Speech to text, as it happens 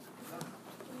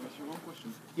one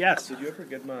question. Yes. Did you ever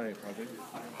get my project?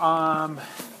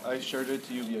 I shared it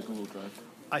to you via Google Drive.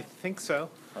 think so.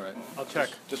 All right. I'll check.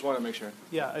 Just want to make sure.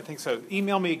 Yeah, I think so.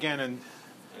 Email me again, and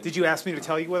did you ask me to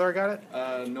tell you whether I got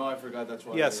it? No, I forgot. That's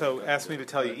why. Yeah, so ask me to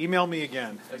tell you. Email me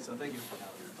again. Excellent. Thank you.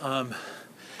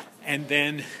 And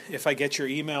then if I get your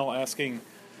email asking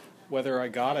whether I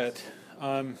got it,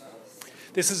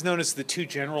 this is known as the two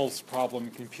generals problem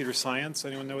in computer science.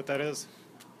 Anyone know what that is?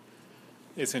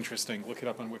 It's interesting. Look it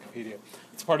up on Wikipedia.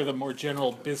 It's part of the more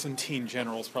general Byzantine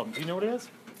generals problem. Do you know what it is?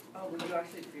 Oh, well, you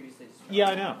actually previously described. Yeah,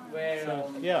 I know. Where,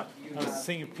 So, yeah, I was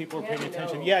seeing if people were paying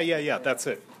attention. Yeah, that's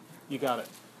it. You got it.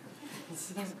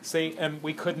 See, and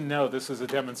we couldn't know this was a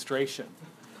demonstration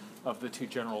of the two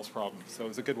generals problem, so it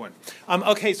was a good one.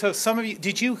 Okay, so some of you,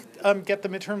 did you get the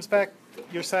midterms back?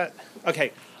 Your set?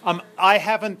 Okay, I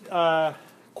haven't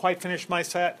quite finished my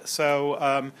set,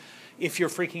 so if you're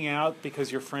freaking out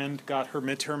because your friend got her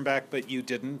midterm back but you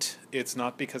didn't, it's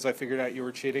not because I figured out you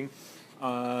were cheating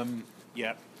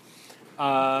yet.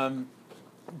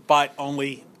 But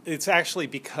only, it's actually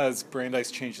because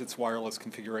Brandeis changed its wireless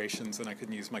configurations and I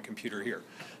couldn't use my computer here.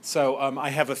 So I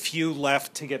have a few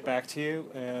left to get back to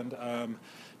you, and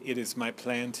it is my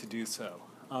plan to do so.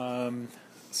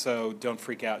 So don't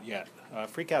freak out yet.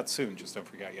 Freak out soon, just don't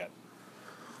freak out yet.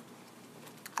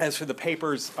 As for the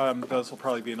papers, those will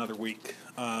probably be another week.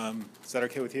 Is that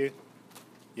okay with you?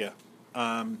 Yeah.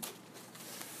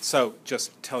 So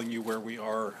just telling you where we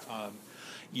are,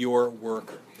 your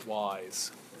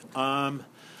work-wise. All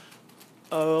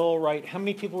right. How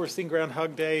many people were seeing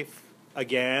Groundhog Day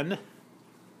again?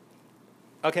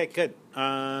 Okay, good.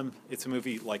 It's a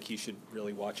movie like you should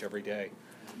really watch every day.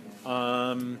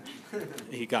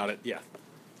 He got it, yeah.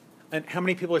 And how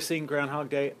many people are seeing Groundhog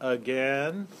Day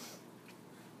again?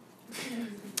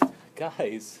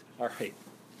 Guys, all right.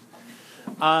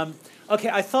 Okay,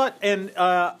 I thought, and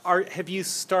have you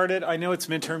started? I know it's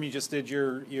midterm. You just did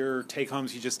your take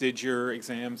homes. You just did your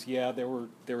exams. Yeah,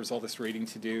 there was all this reading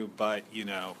to do, but you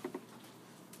know,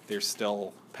 there's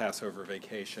still Passover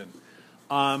vacation.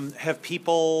 Have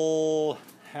people?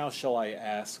 How shall I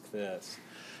ask this?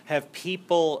 Have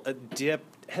people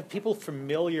Have people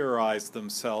familiarized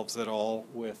themselves at all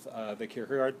with the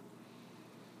Kierkegaard?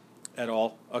 At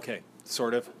all? Okay,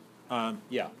 sort of.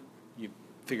 Yeah, you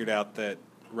figured out that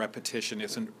repetition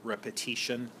isn't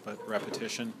repetition, but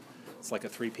repetition. It's like a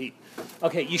three-peat.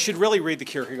 Okay, you should really read the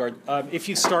Kierkegaard. If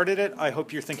you started it, I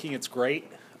hope you're thinking it's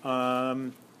great.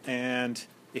 And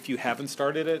if you haven't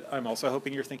started it, I'm also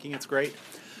hoping you're thinking it's great.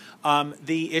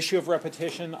 The issue of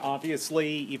repetition, obviously,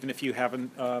 even if you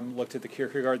haven't looked at the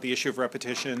Kierkegaard, the issue of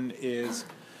repetition is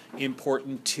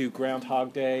important to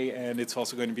Groundhog Day, and it's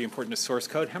also going to be important to source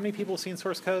code. How many people have seen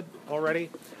source code already?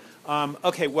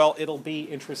 Okay, well, it'll be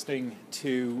interesting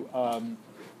to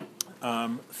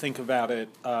think about it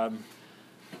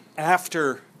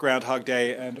after Groundhog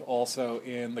Day and also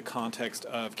in the context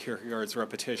of Kierkegaard's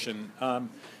repetition.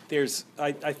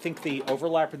 I think the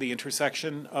overlap or the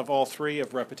intersection of all three,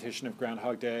 of repetition, of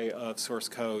Groundhog Day, of source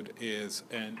code, is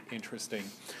an interesting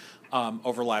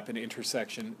overlap and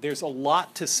intersection. There's a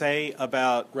lot to say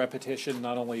about repetition,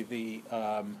 not only the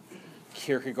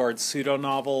Kierkegaard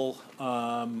pseudo-novel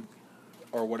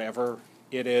or whatever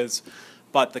it is,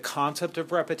 but the concept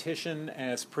of repetition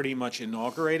as pretty much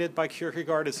inaugurated by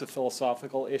Kierkegaard as a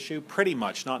philosophical issue, pretty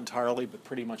much, not entirely, but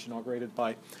pretty much inaugurated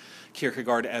by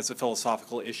Kierkegaard as a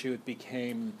philosophical issue. It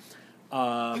became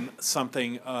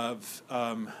something of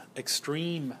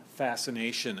extreme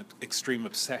fascination, extreme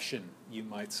obsession, you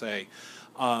might say,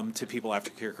 to people after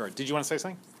Kierkegaard. Did you want to say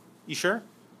something? You sure?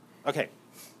 Okay.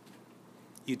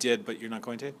 You did, but you're not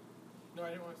going to? No, I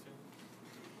didn't want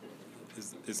to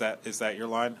say. Is that your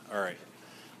line? All right.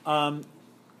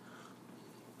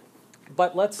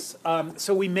 But let's.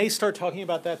 So we may start talking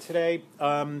about that today.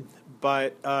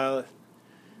 But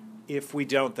if we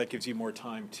don't, that gives you more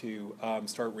time to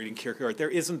start reading Kierkegaard. There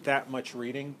isn't that much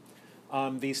reading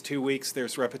these 2 weeks.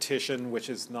 There's repetition, which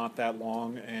is not that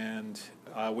long, and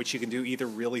which you can do either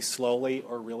really slowly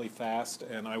or really fast.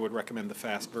 And I would recommend the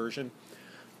fast version.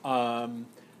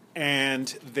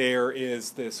 And there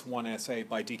is this one essay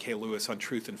by D.K. Lewis on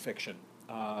truth and fiction,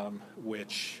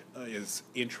 which is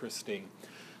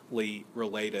interestingly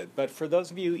related. But for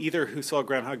those of you either who saw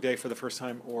Groundhog Day for the first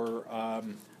time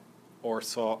or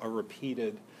saw a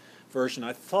repeated version,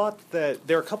 I thought that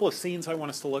there are a couple of scenes I want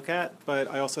us to look at, but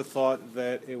I also thought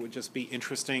that it would just be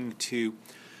interesting to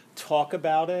talk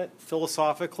about it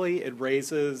philosophically. It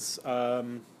raises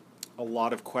a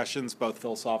lot of questions, both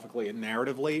philosophically and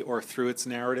narratively, or through its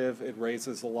narrative, it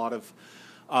raises a lot of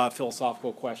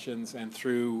philosophical questions, and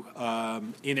through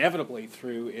inevitably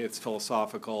through its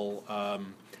philosophical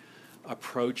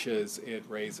approaches, it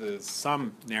raises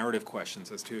some narrative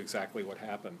questions as to exactly what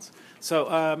happens.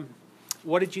 So,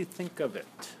 what did you think of it?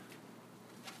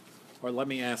 Or let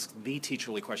me ask the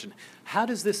teacherly question. How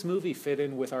does this movie fit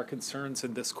in with our concerns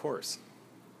in this course?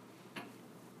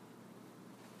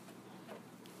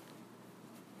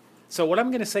 So what I'm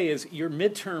going to say is your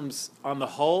midterms on the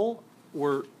whole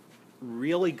were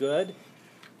really good.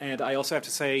 And I also have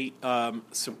to say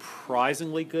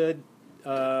surprisingly good,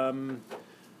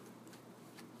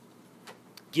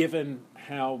 given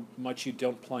how much you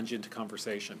don't plunge into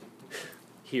conversation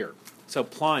here. So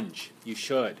plunge, you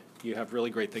should. You have really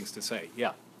great things to say.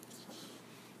 Yeah.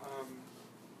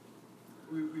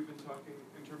 We've been talking,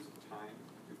 in terms of time,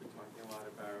 we've been talking a lot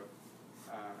about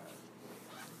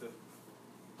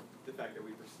the fact that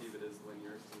we perceive it as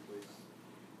linear, simply.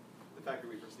 The fact that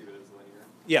we perceive it as linear.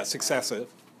 Yes,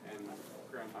 excessive. And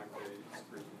Groundhog Day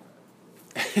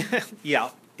screams. Yeah,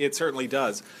 it certainly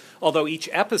does. Although each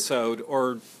episode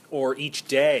or each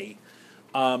day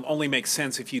only makes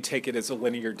sense if you take it as a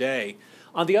linear day.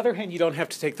 On the other hand, you don't have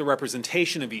to take the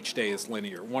representation of each day as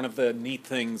linear. One of the neat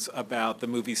things about the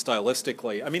movie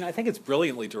stylistically, I mean, I think it's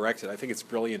brilliantly directed. I think it's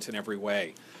brilliant in every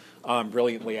way.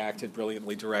 Brilliantly acted,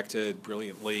 brilliantly directed,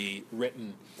 brilliantly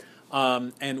written.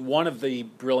 And one of the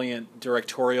brilliant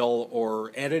directorial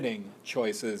or editing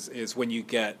choices is when you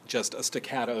get just a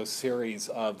staccato series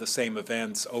of the same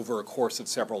events over a course of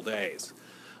several days.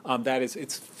 That is,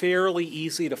 it's fairly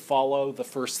easy to follow the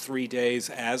first 3 days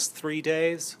as 3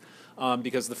 days,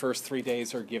 because the first 3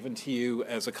 days are given to you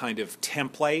as a kind of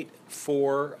template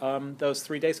for those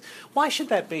 3 days. Why should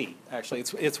that be, actually?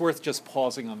 It's worth just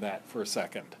pausing on that for a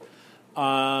second.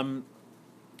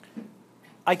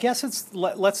 I guess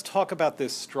let's talk about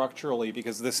this structurally,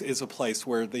 because this is a place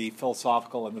where the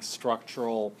philosophical and the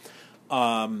structural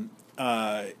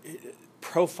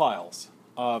profiles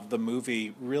of the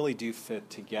movie really do fit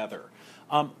together.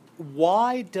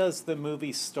 Why does the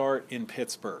movie start in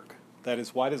Pittsburgh? That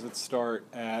is, why does it start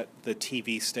at the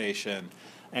TV station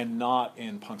and not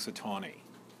in Punxsutawney?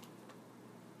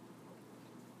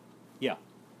 Yeah. To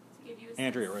give you a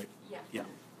Andrea, sense, right? Yeah.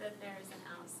 That there's an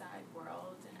outside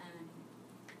world and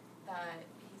that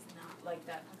he's not, like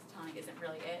that Punxsutawney isn't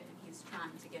really it, and he's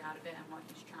trying to get out of it and what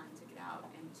he's trying to get out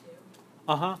into.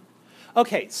 Uh-huh.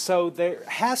 Okay, so there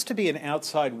has to be an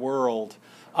outside world.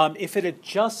 If it had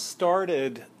just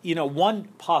started, one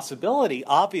possibility,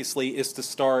 obviously, is to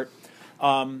start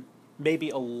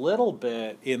maybe a little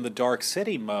bit in the Dark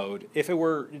City mode. If you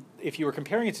were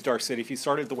comparing it to Dark City, if you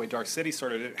started the way Dark City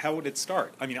started it, how would it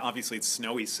start? I mean, obviously, it's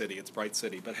Snowy City, it's Bright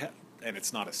City, and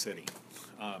it's not a city.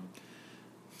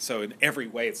 So in every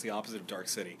way, it's the opposite of Dark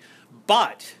City.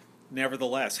 But,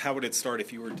 nevertheless, how would it start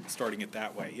if you were starting it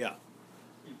that way? Yeah.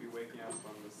 You'd be waking up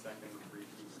on the second repeat.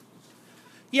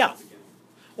 Yeah.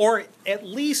 Or at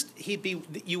least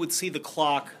you would see the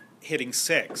clock hitting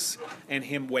 6 and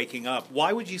him waking up.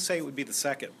 Why would you say it would be the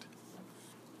second?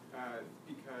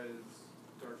 Because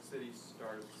Dark City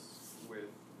starts with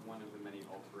one of the many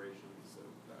alterations of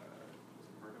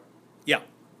Murdoch. Yeah.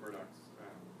 Murdoch's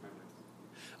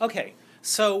memories. Okay.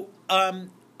 So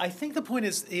I think the point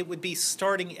is it would be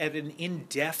starting at an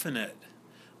indefinite,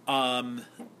 an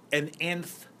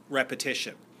nth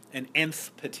repetition, an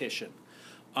nth petition.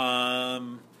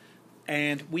 And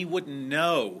we wouldn't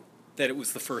know that it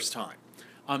was the first time.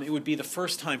 It would be the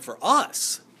first time for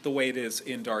us, the way it is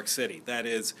in Dark City. That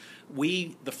is,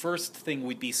 the first thing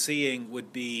we'd be seeing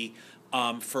would be,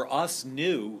 for us,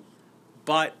 new,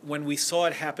 but when we saw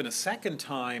it happen a second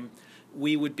time,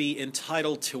 we would be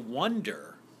entitled to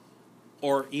wonder,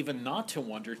 or even not to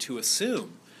wonder, to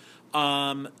assume,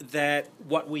 that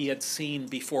what we had seen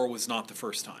before was not the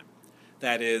first time.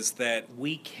 That is, that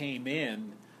we came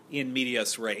in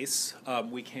medias res.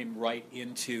 We came right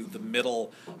into the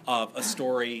middle of a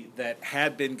story that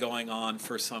had been going on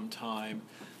for some time,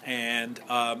 and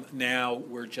now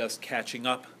we're just catching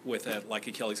up with it, like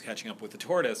Achilles catching up with the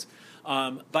tortoise.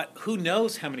 But who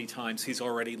knows how many times he's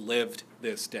already lived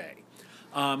this day.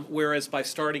 Whereas by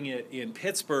starting it in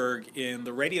Pittsburgh, in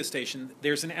the radio station,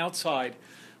 there's an outside,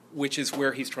 which is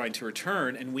where he's trying to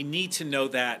return, and we need to know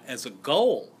that as a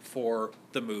goal for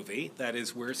the movie. That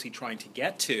is, where is he trying to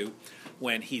get to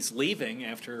when he's leaving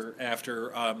after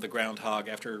the Groundhog,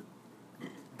 after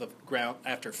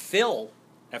Phil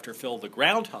the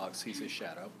Groundhog sees his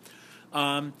shadow.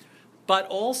 But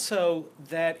also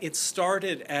that it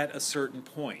started at a certain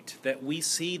point, that we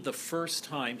see the first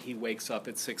time he wakes up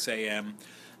at 6 a.m.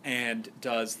 and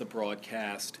does the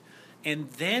broadcast, and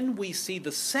then we see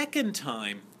the second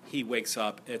time he wakes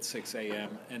up at 6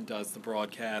 a.m. and does the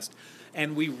broadcast,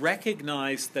 and we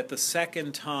recognize that the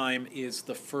second time is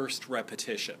the first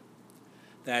repetition.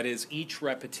 That is, each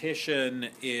repetition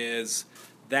is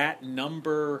that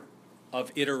number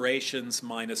of iterations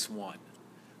minus 1.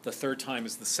 The third time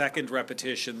is the second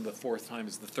repetition, the fourth time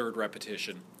is the third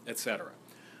repetition, etc.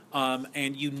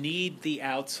 And you need the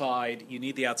outside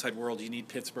world, you need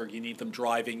Pittsburgh, you need them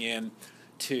driving in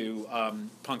to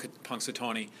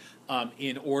Punxsutawney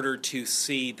in order to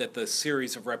see that the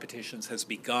series of repetitions has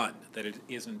begun, that it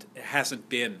hasn't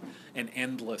been an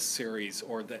endless series,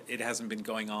 or that it hasn't been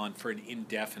going on for an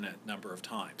indefinite number of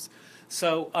times.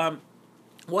 So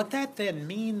what that then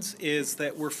means is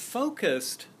that we're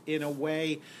focused in a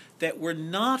way that we're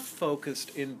not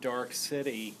focused in Dark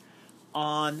City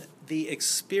on the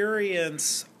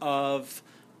experience of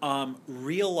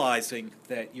realizing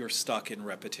that you're stuck in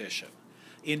repetition.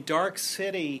 In Dark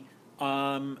City,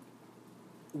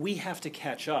 we have to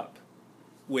catch up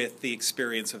with the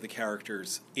experience of the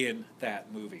characters in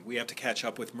that movie. We have to catch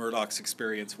up with Murdoch's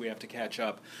experience. We have to catch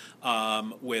up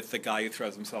with the guy who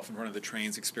throws himself in front of the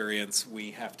train's experience.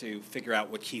 We have to figure out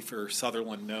what Kiefer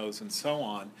Sutherland knows, and so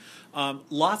on.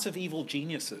 Lots of evil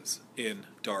geniuses in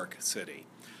Dark City.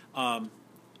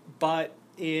 But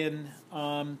in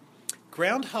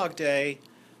Groundhog Day,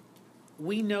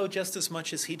 we know just as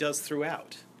much as he does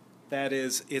throughout. That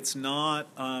is, it's not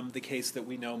the case that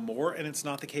we know more, and it's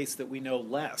not the case that we know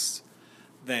less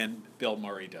than Bill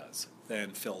Murray does,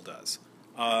 than Phil does.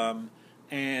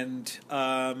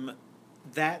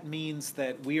 That means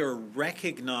that we are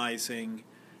recognizing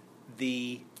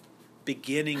the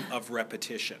beginning of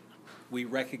repetition. We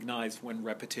recognize when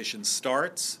repetition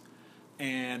starts,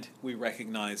 and we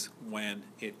recognize when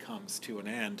it comes to an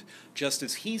end, just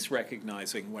as he's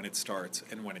recognizing when it starts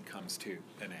and when it comes to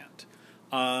an end.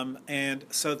 And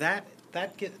so that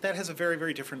has a very,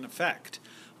 very different effect.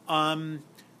 What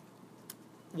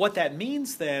that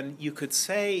means then, you could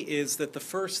say, is that the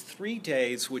first 3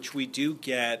 days, which we do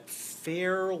get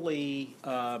fairly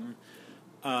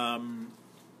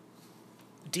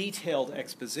detailed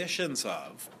expositions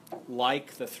of,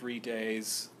 like the 3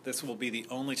 days, this will be the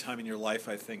only time in your life,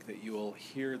 I think, that you will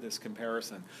hear this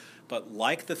comparison, but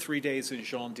like the 3 days in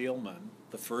Jeanne Dielman,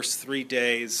 the first 3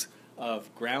 days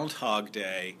of Groundhog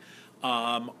Day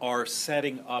are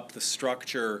setting up the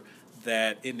structure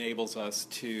that enables us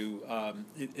to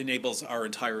enables our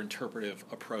entire interpretive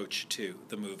approach to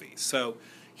the movie. So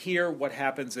here, what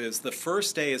happens is the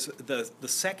first day is the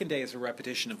second day is a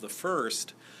repetition of the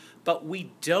first, but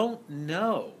we don't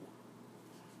know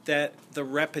that the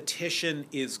repetition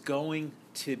is going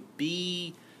to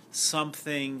be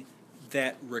something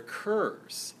that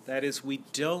recurs. That is, we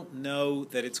don't know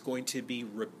that it's going to be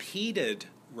repeated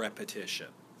repetition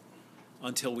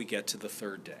until we get to the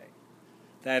third day.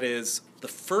 That is, the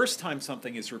first time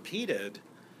something is repeated,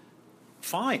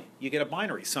 fine, you get a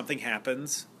binary. Something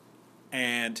happens,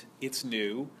 and it's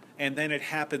new, and then it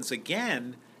happens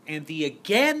again, and the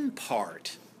again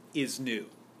part is new.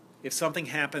 If something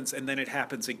happens and then it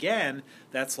happens again,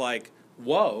 that's like,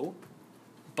 whoa,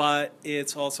 but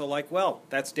it's also like, well,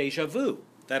 that's déjà vu.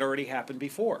 That already happened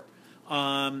before.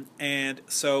 And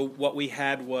so what we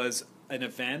had was an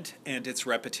event and its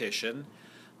repetition,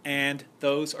 and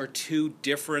those are two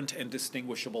different and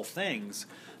distinguishable things.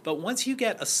 But once you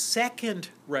get a second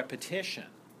repetition,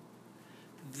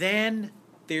 then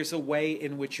there's a way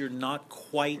in which you're not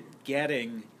quite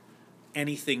getting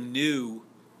anything new,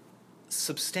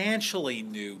 substantially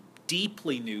new,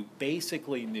 deeply new,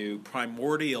 basically new,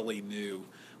 primordially new,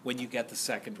 when you get the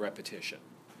second repetition.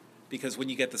 Because when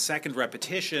you get the second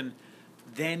repetition,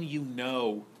 then you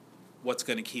know what's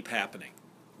going to keep happening,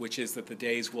 which is that the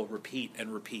days will repeat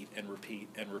and repeat and repeat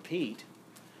and repeat.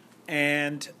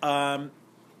 And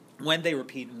when they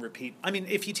repeat and repeat, I mean,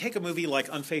 if you take a movie like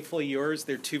Unfaithfully Yours,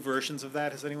 there are two versions of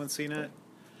that. Has anyone seen it?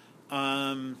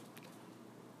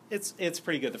 It's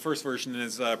pretty good. The first version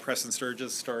is Preston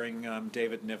Sturges starring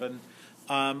David Niven.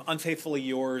 Unfaithfully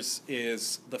Yours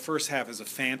is, the first half is a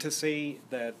fantasy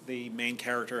that the main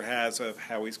character has of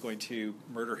how he's going to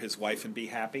murder his wife and be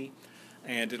happy.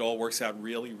 And it all works out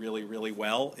really, really, really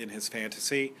well in his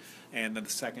fantasy. And then the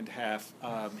second half,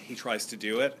 he tries to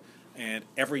do it, and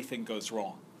everything goes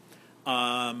wrong.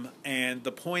 And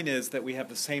the point is that we have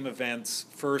the same events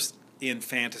first in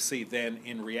fantasy, then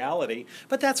in reality.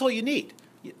 But that's all you need.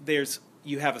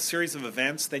 You have a series of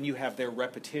events, then you have their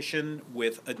repetition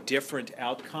with a different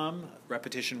outcome,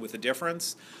 repetition with a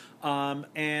difference,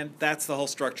 and that's the whole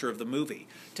structure of the movie.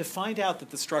 To find out that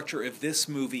the structure of this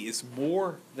movie is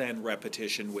more than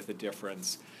repetition with a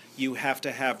difference, you have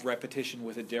to have repetition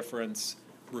with a difference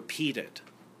repeated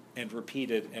and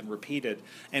repeated and repeated.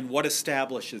 And what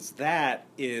establishes that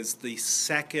is the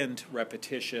second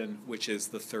repetition, which is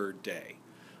the third day.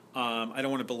 I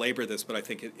don't want to belabor this, but I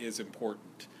think it is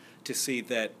important to see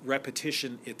that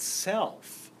repetition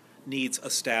itself needs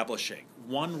establishing.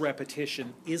 One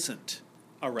repetition isn't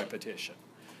a repetition.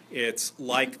 It's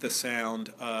like the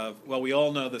sound of, well, we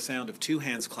all know the sound of 2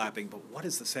 hands clapping, but what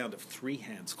is the sound of 3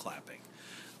 hands clapping?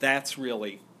 That's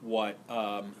really what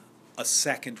a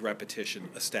second repetition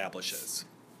establishes.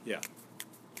 Yeah.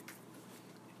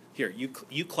 Here,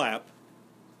 you clap,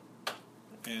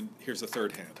 and here's a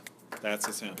 3rd hand. That's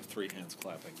the sound of 3 hands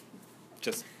clapping.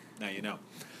 Just now you know.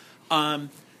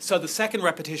 So the second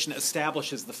repetition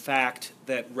establishes the fact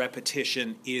that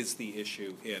repetition is the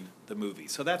issue in the movie.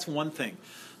 So that's one thing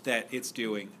that it's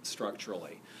doing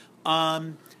structurally.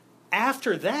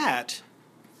 After that,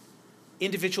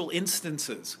 individual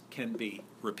instances can be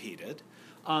repeated.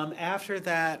 After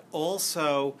that,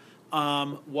 also,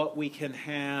 what we can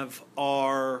have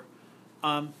are,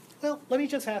 well, let me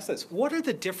just ask this. What are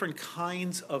the different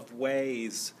kinds of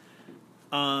ways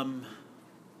that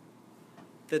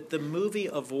the movie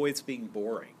avoids being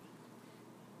boring?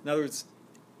 In other words,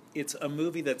 it's a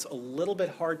movie that's a little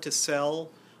bit hard to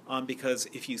sell because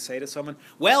if you say to someone,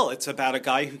 well, it's about a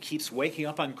guy who keeps waking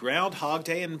up on Groundhog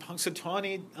Day in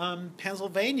Punxsutawney,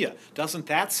 Pennsylvania. Doesn't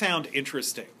that sound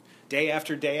interesting? Day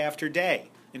after day after day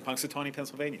in Punxsutawney,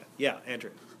 Pennsylvania. Yeah,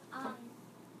 Andrew. I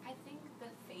think the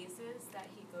phases that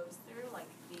he goes through, like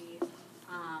the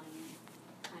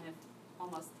kind of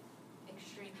almost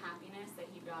extreme happiness that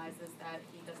he realizes that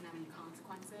he doesn't have any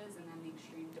consequences, and then the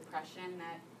extreme depression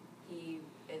that he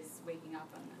is waking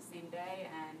up on the same day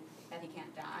and that he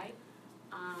can't die.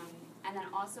 And then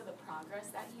also the progress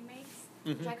that he makes,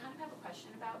 which I kind of have a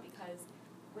question about, because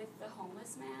with the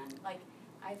homeless man, like,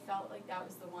 I felt like that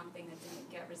was the one thing that didn't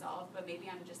get resolved, but maybe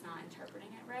I'm just not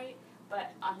interpreting it right.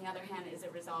 But on the other hand, is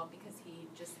it resolved because he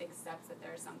just accepts that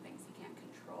there are some things he can't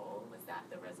control? Was that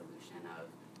the resolution of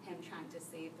him trying to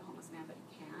save the homeless man, but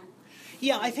he can't?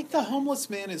 Yeah, I think the homeless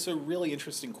man is a really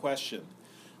interesting question.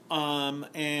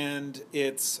 And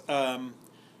it's,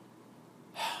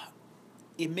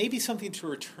 it may be something to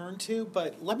return to,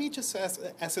 but let me just ask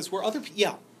this. Were other people,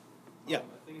 yeah. I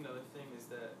think another thing is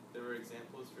that there were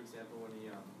examples, for example, when he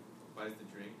buys the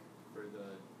drink for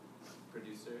the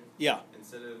producer. Yeah.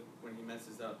 Instead of, when he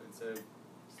messes up, instead of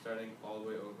starting all the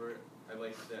way over, I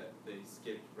like that they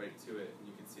skipped right to it and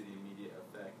you can see the immediate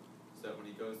effect. So that when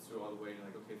he goes through all the way and you're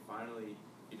like, okay, finally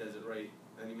he does it right,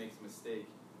 then he makes a mistake.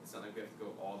 It's not like we have to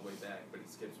go all the way back, but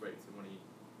he skips right to when he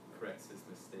corrects his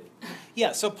mistake.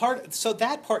 Yeah, so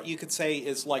that part you could say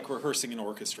is like rehearsing an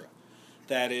orchestra.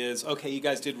 That is, okay, you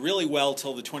guys did really well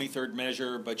till the 23rd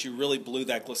measure, but you really blew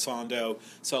that glissando,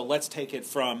 so let's take it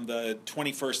from the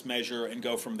 21st measure and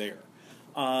go from there.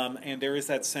 And there is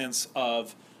that sense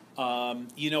of,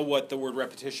 you know what the word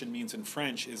repetition means in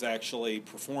French is actually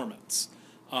performance.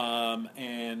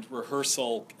 And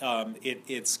rehearsal,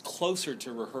 it's closer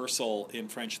to rehearsal in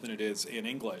French than it is in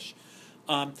English.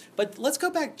 But let's go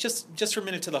back just for a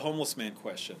minute to the homeless man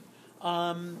question.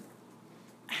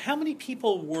 How many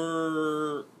people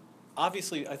were,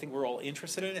 obviously I think we're all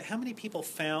interested in it, how many people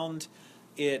found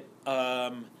it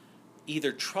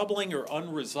either troubling or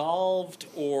unresolved,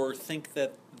 or think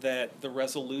that the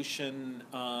resolution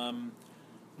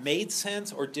made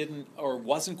sense or didn't, or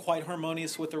wasn't quite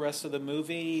harmonious with the rest of the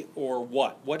movie, or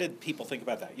what? What did people think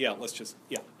about that? Yeah, let's just,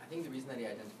 yeah. I think the reason that he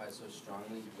identifies so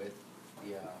strongly with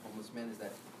the homeless man is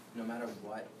that no matter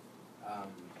what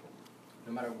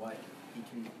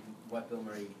what Bill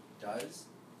Murray does,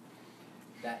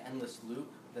 that endless loop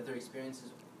that their experiences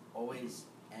always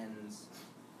ends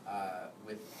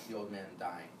with the old man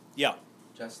dying. Yeah.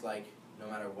 Just like no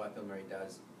matter what Bill Murray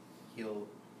does, he'll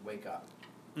wake up.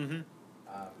 Mm-hmm. And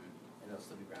it'll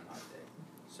still be Groundhog Day.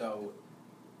 So,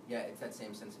 yeah, it's that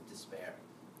same sense of despair.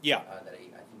 Yeah. That I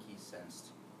think he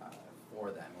sensed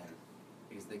for them, and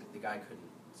because the guy couldn't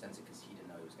sense it because he didn't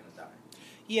know he was going to die.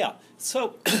 Yeah.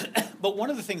 So, but one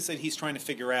of the things that he's trying to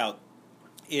figure out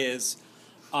is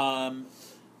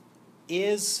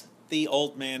the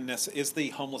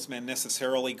homeless man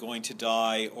necessarily going to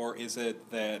die, or is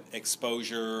it that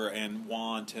exposure and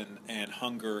want and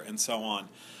hunger and so on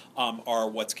are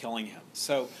what's killing him?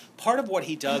 So part of what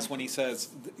he does when he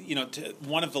says, you know,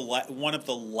 one of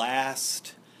the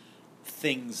last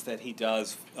things that he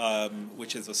does,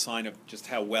 which is a sign of just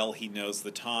how well he knows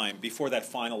the time, before that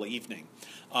final evening,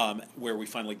 where we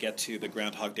finally get to the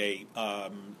Groundhog Day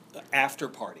after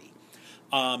party.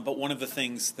 But one of the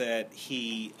things that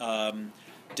he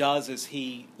does is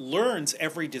he learns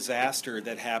every disaster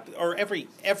that happens, or every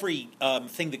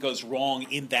thing that goes wrong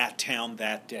in that town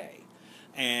that day.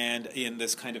 And in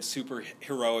this kind of super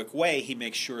heroic way, he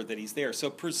makes sure that he's there. So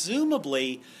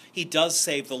presumably, he does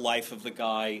save the life of the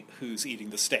guy who's eating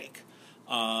the steak,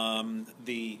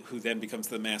 who then becomes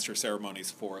the master of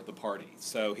ceremonies for the party.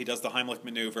 So he does the Heimlich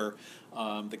maneuver.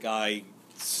 The guy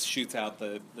shoots out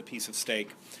the piece of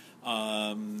steak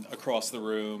across the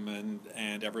room,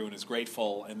 and everyone is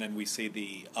grateful. And then we see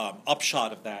the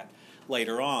upshot of that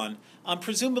later on.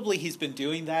 Presumably he's been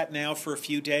doing that now for a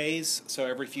few days, so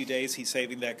every few days he's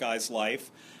saving that guy's life.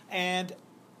 And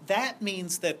that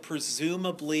means that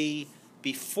presumably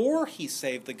before he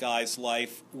saved the guy's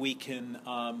life, we can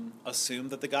assume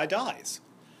that the guy dies.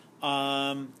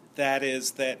 That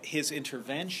is, that his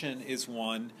intervention is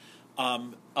one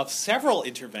of several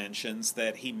interventions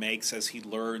that he makes as he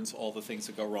learns all the things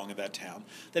that go wrong in that town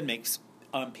that makes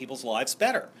people's lives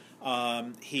better.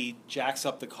 He jacks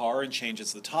up the car and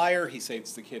changes the tire. He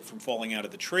saves the kid from falling out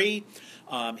of the tree.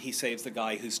 He saves the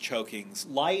guy who's choking's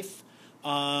life.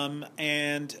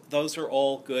 And those are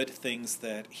all good things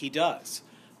that he does.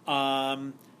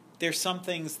 There's some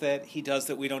things that he does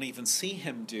that we don't even see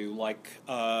him do, like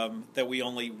that we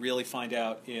only really find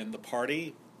out in the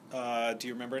party. Do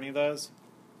you remember any of those?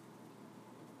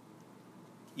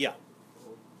 Yeah.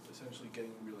 Well, essentially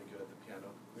getting really good at the piano.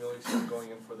 We only see him going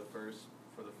in for the first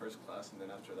class, and then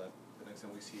after that, the next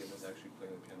time we see him is actually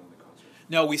playing the piano in the concert.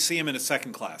 No, we see him in a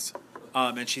second class.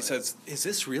 And she says, "Is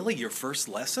this really your first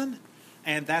lesson?"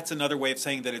 And that's another way of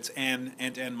saying that it's n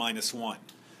and n minus 1.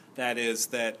 That is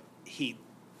that he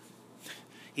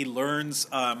learns,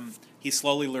 he's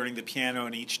slowly learning the piano,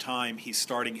 and each time he's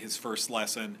starting his first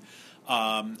lesson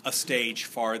a stage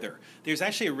farther. There's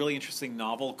actually a really interesting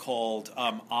novel called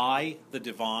I, the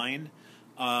Divine,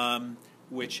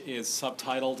 which is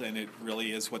subtitled, and it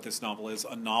really is what this novel is,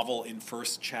 a novel in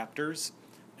first chapters.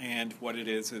 And what it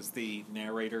is the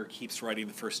narrator keeps writing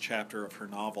the first chapter of her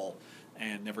novel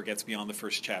and never gets beyond the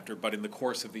first chapter. But in the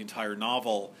course of the entire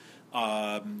novel,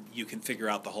 you can figure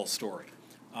out the whole story.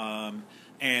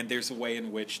 And there's a way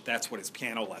in which that's what his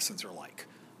piano lessons are like.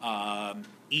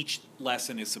 Each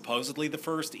lesson is supposedly the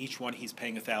first. Each one he's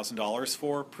paying $1,000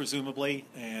 for, presumably,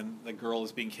 and the girl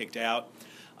is being kicked out.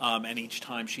 And each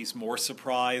time she's more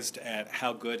surprised at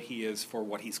how good he is for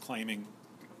what he's claiming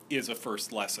is a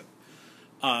first lesson.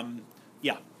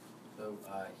 Yeah. So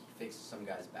he fixes some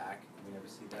guy's back. We never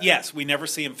see that. Yes, we never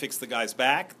see him fix the guy's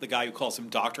back. The guy who calls him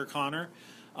Dr. Connor.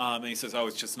 And he says, "Oh,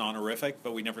 it's just an honorific,"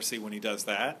 but we never see when he does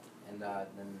that. And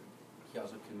then he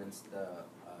also convinced the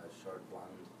short blonde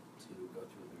to go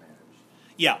through the marriage.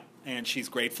 Yeah, and she's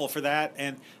grateful for that.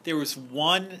 And there was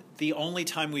the only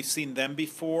time we've seen them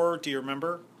before, do you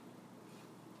remember?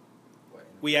 What,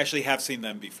 We actually have seen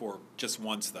them before, just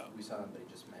once though. we saw them, but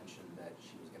he just mentioned that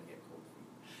she was going to get cold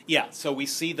feet. Yeah, so we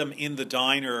see them in the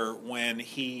diner when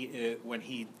he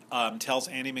tells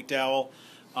Annie McDowell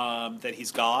that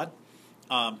he's God,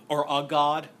 or a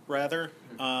god, rather.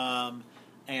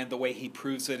 And the way he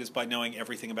proves it is by knowing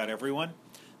everything about everyone.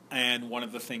 And one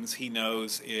of the things he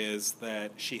knows is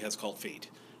that she has cold feet.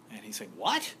 And he's saying,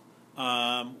 "What?"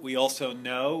 We also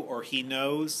know, or he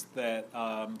knows, that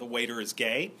the waiter is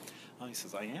gay. He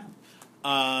says, "I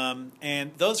am."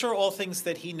 And those are all things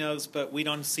that he knows, but we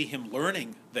don't see him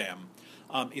learning them.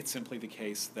 It's simply the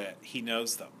case that he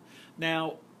knows them.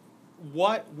 Now,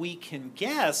 what we can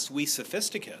guess, we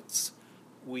sophisticates,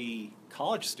 we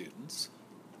college students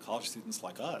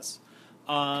like us,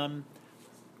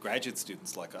 graduate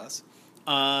students like us,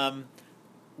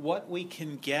 what we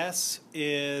can guess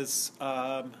is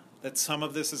that some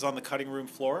of this is on the cutting room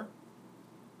floor.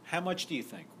 How much do you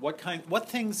think? What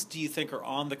things do you think are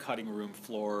on the cutting room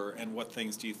floor, and what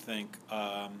things do you think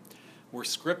were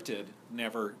scripted,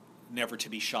 never to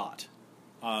be shot?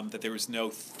 That there was no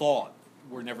thought,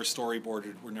 were never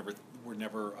storyboarded, were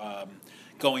never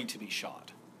going to be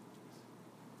shot.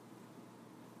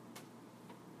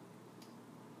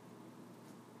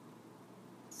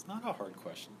 It's not a hard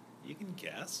question. You can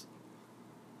guess.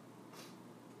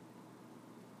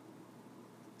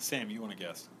 Sam, you want to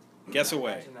guess? Guess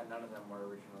away. I imagine that none of them were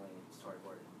originally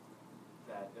storyboarded.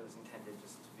 That it was intended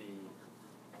just to be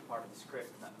part of the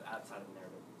script, not outside of the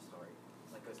narrative of the story.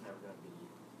 Like it was never going to be.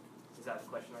 Is that the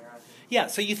question that you're asking? Yeah.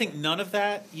 So you think none of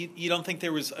that? You don't think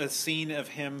there was a scene of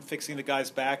him fixing the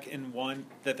guy's back in one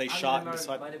that they shot There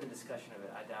inside? might have been discussion of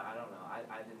it. I don't know.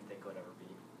 I didn't think it would ever be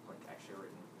like actually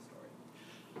written in the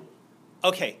story.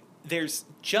 Okay. There's,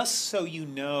 just so you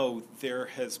know, there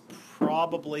has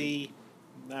probably.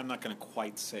 I'm not going to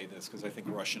quite say this because I think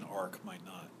Russian Ark might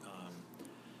not.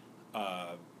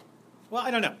 Well, I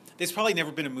don't know. There's probably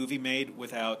never been a movie made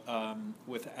without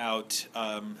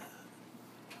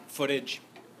footage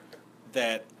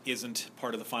that isn't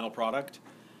part of the final product.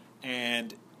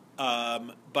 And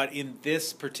but in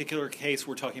this particular case,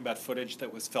 we're talking about footage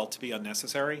that was felt to be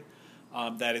unnecessary.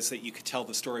 That is, that you could tell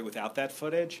the story without that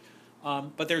footage.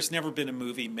 But there's never been a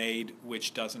movie made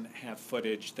which doesn't have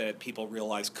footage that people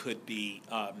realize could be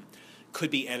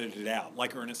edited out.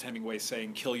 Like Ernest Hemingway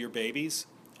saying, "Kill your babies."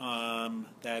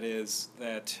 That is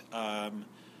that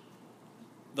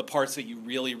the parts that you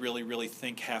really, really, really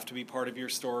think have to be part of your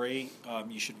story,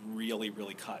 you should really,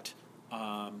 really cut.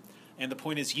 And the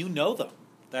point is, you know them.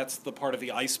 That's the part of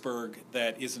the iceberg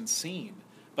that isn't seen,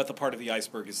 but the part of the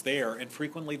iceberg is there, and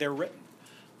frequently they're written.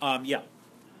 Yeah. The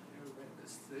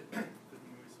movie's supposed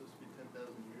to be 10,000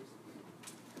 years.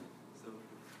 So,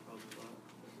 probably a lot.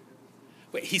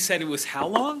 Wait, he said it was how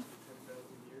long? 10,000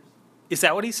 years. Is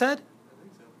that what he said? I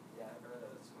think so. Yeah, I read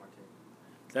that somewhere too.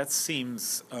 That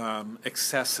seems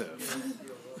excessive.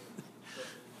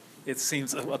 It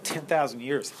seems, well, 10,000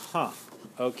 years. Huh.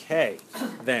 Okay,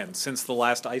 then, since the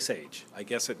last ice age. I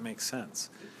guess it makes sense.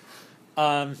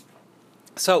 But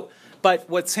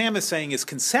what Sam is saying is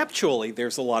conceptually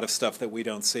there's a lot of stuff that we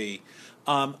don't see.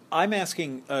 I'm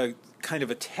asking a kind of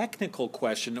a technical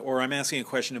question, or I'm asking a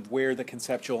question of where the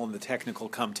conceptual and the technical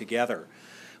come together,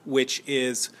 which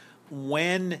is,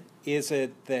 when is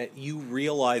it that you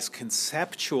realize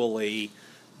conceptually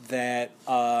that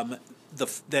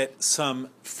that some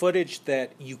footage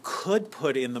that you could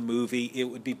put in the movie, it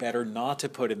would be better not to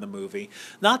put in the movie,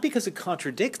 not because it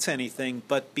contradicts anything,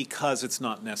 but because it's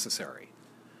not necessary.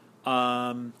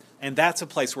 And that's a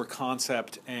place where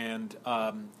concept and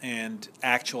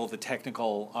actual, the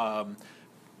technical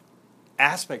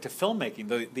aspect of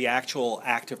filmmaking, the actual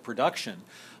act of production,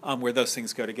 where those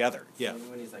things go together. Yeah.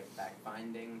 When he's like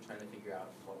fact-finding, trying to figure out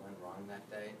what went wrong that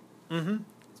day,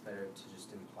 it's better to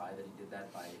just imply that he did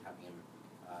that by having him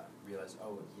realize,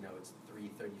 oh, it's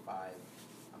 3:35,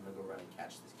 I'm going to go run and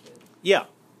catch this kid. Yeah.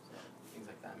 So, things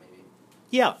like that, maybe.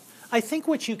 Yeah. I think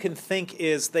what you can think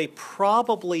is they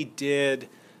probably did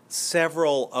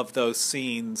several of those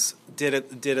scenes, did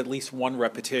at least one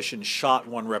repetition, shot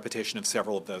one repetition of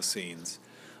several of those scenes,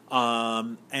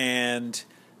 and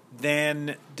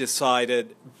then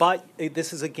decided, but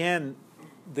this is again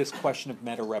this question of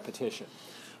meta repetition,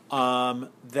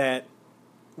 that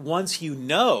once you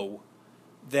know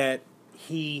that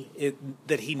he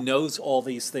knows all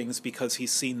these things because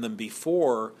he's seen them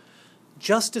before,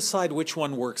 just decide which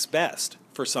one works best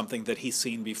for something that he's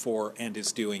seen before and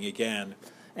is doing again,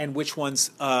 and which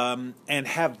ones, and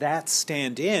have that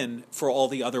stand in for all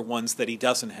the other ones that he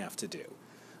doesn't have to do.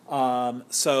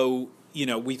 So,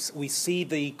 we see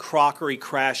the crockery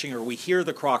crashing, or we hear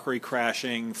the crockery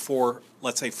crashing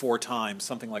let's say 4 times,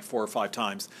 something like 4 or 5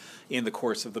 times in the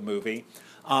course of the movie.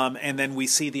 And then we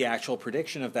see the actual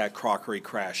prediction of that crockery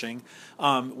crashing.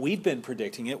 We've been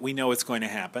predicting it. We know it's going to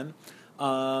happen.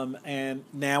 And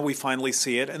now we finally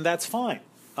see it, and that's fine.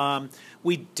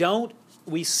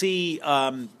 We see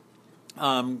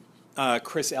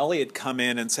Chris Elliott come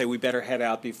in and say, we better head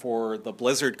out before the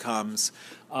blizzard comes.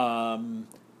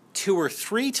 2 or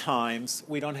 3 times.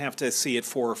 We don't have to see it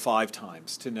 4 or 5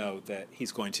 times to know that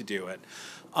he's going to do it.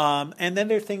 And then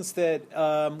there are things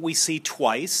that we see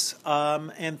twice,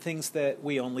 and things that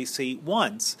we only see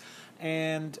once.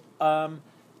 And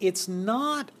it's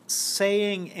not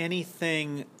saying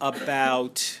anything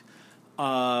about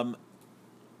the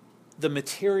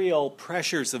material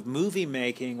pressures of movie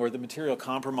making, or the material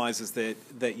compromises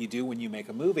that you do when you make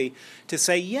a movie, to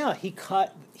say, yeah,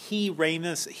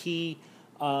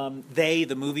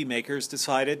 the movie makers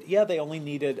decided, yeah, they only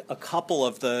needed a couple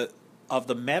of the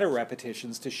meta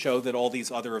repetitions to show that all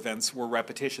these other events were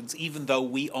repetitions. Even though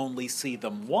we only see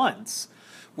them once,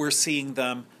 we're seeing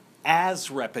them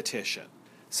as repetition.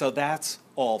 So that's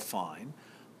all fine.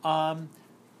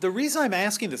 The reason I'm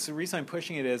asking this, the reason I'm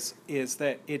pushing it is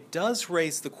that it does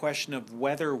raise the question of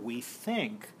whether we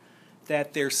think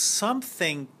that there's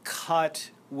something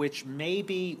cut which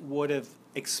maybe would have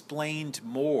explained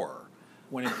more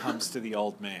when it comes to the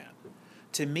old man.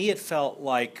 To me, it felt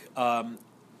like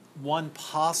one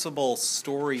possible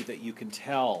story that you can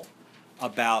tell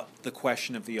about the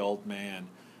question of the old man,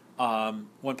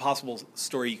 one possible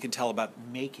story you can tell about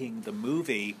making the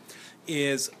movie,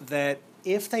 is that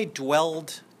if they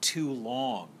dwelled too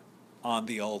long on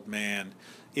the old man,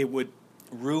 it would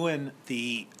ruin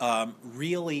the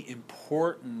really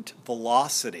important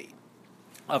velocity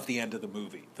of the end of the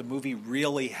movie. The movie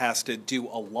really has to do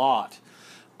a lot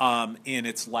in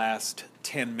its last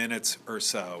 10 minutes or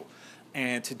so.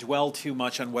 And to dwell too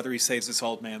much on whether he saves this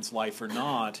old man's life or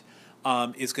not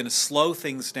is going to slow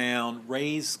things down,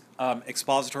 raise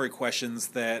expository questions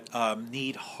that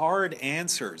need hard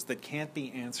answers that can't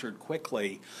be answered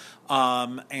quickly,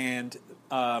 and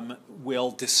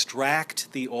will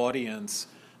distract the audience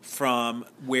from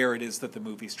where it is that the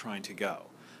movie's trying to go.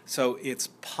 So it's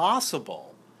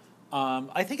possible.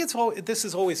 I think this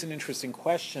is always an interesting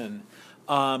question.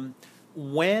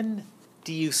 When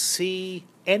do you see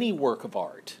any work of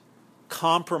art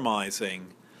compromising,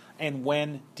 and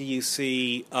when do you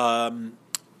see a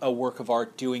work of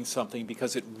art doing something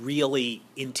because it really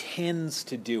intends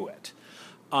to do it?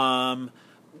 There are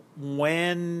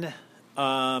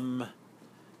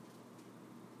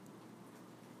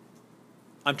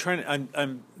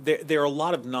a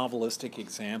lot of novelistic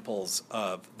examples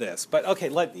of this, but okay,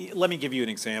 let me give you an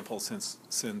example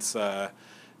since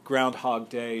Groundhog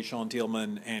Day, Jeanne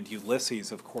Dielman, and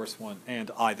Ulysses, of course,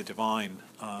 and I, the Divine.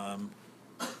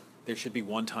 There should be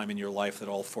one time in your life that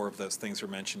all four of those things are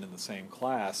mentioned in the same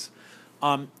class.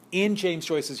 In James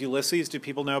Joyce's Ulysses, do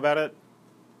people know about it?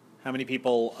 How many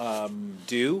people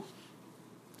do?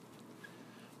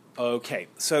 Okay,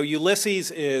 so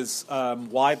Ulysses is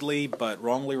widely but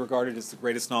wrongly regarded as the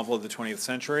greatest novel of the 20th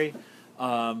century.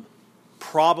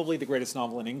 Probably the greatest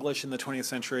novel in English in the 20th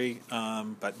century,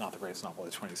 but not the greatest novel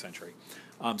of the 20th century.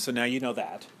 So now you know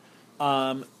that.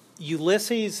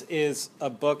 Ulysses is a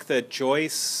book that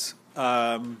Joyce,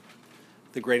 the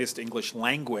greatest English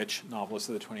language novelist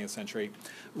of the 20th century,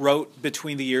 wrote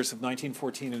between the years of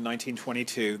 1914 and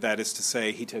 1922. That is to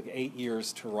say, he took 8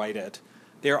 years to write it.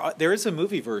 There is a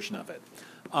movie version of it,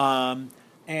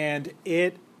 and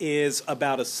it is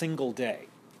about a single day.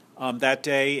 That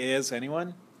day is,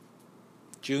 anyone?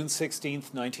 June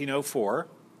 16th, 1904.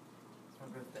 It's my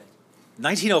birthday.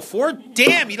 1904?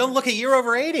 Damn, you don't look a year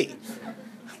over 80.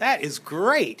 That is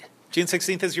great. June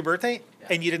 16th is your birthday? Yeah.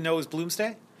 And you didn't know it was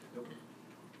Bloomsday? Nope.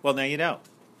 Well, now you know.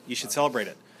 You should celebrate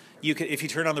it. If you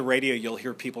turn on the radio, you'll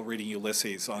hear people reading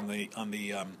Ulysses on the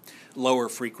lower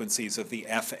frequencies of the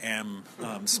FM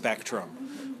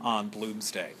spectrum on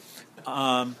Bloomsday.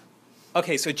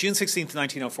 Okay, so June 16th,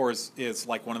 1904 is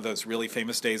like one of those really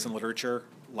famous days in literature,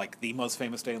 like the most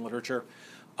famous day in literature.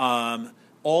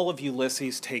 All of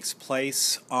Ulysses takes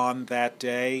place on that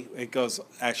day. It goes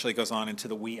on into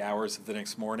the wee hours of the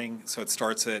next morning. So it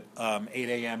starts at 8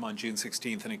 a.m. on June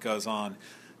 16th, and it goes on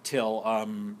till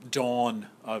dawn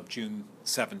of June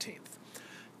 17th.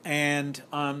 And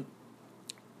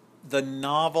the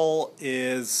novel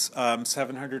is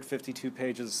 752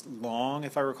 pages long,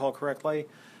 if I recall correctly.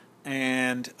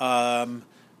 And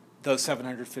those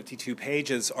 752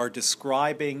 pages are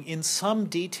describing in some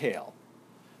detail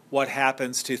what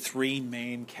happens to three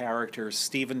main characters.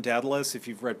 Stephen Dedalus, if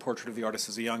you've read Portrait of the Artist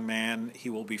as a Young Man, he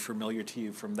will be familiar to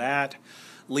you from that.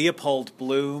 Leopold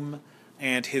Bloom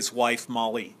and his wife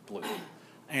Molly Bloom.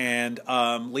 And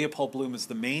Leopold Bloom is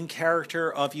the main character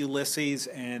of Ulysses,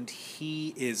 and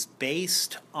he is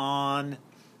based on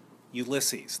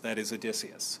Ulysses, that is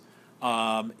Odysseus,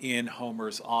 in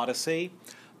Homer's Odyssey.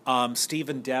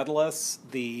 Stephen Dedalus,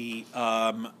 the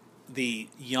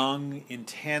young,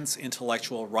 intense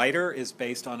intellectual writer, is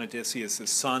based on Odysseus'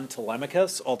 son,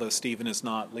 Telemachus, although Stephen is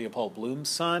not Leopold Bloom's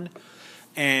son.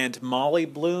 And Molly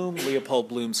Bloom, Leopold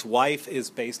Bloom's wife, is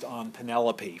based on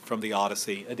Penelope from the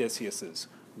Odyssey, Odysseus'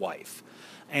 wife.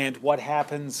 And what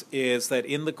happens is that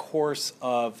in the course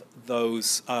of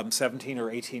those 17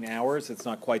 or 18 hours, it's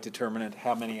not quite determinate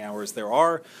how many hours there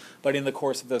are, but in the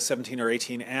course of those 17 or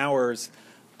 18 hours,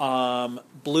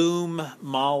 Bloom,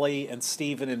 Molly, and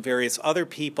Stephen and various other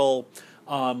people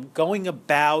going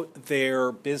about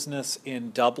their business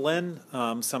in Dublin,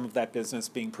 some of that business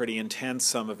being pretty intense,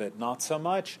 some of it not so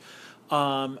much,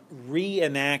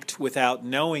 reenact without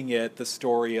knowing it the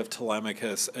story of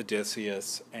Telemachus,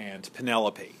 Odysseus, and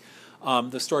Penelope.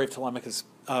 The story of Telemachus,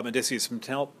 Odysseus, and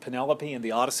Penelope in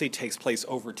the Odyssey takes place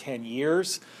over 10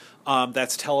 years.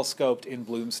 That's telescoped in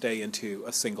Bloomsday into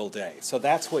a single day. So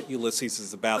that's what Ulysses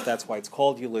is about. That's why it's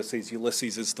called Ulysses.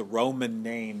 Ulysses is the Roman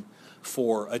name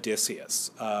for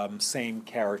Odysseus. Same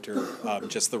character,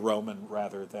 just the Roman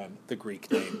rather than the Greek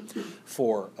name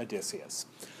for Odysseus.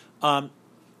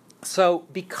 So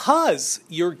because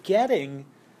you're getting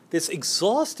this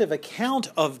exhaustive account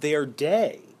of their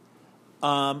day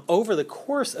over the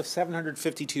course of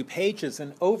 752 pages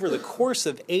and over the course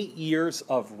of 8 years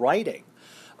of writing,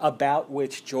 about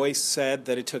which Joyce said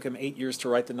that it took him 8 years to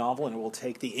write the novel, and it will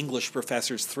take the English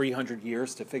professors 300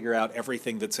 years to figure out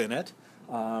everything that's in it,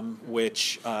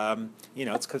 which,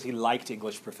 it's because he liked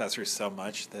English professors so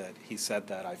much that he said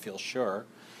that, I feel sure.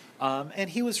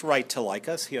 And he was right to like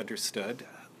us. He understood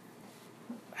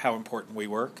how important we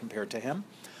were compared to him.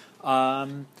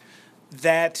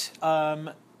 that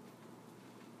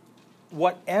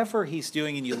whatever he's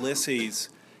doing in Ulysses,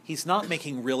 he's not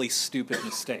making really stupid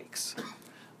mistakes.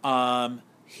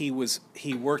 He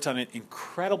worked on it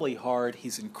incredibly hard.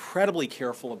 He's incredibly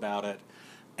careful about it.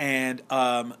 And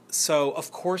so,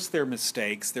 of course, there are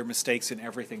mistakes. There are mistakes in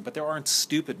everything, but there aren't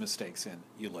stupid mistakes in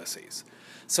Ulysses.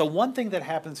 So one thing that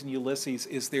happens in Ulysses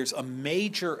is there's a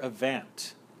major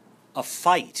event, a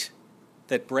fight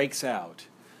that breaks out,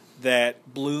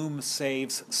 that Bloom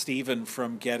saves Stephen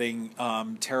from getting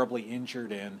terribly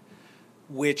injured in,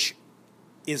 which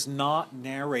is not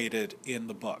narrated in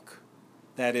the book.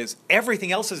 That is,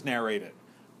 everything else is narrated.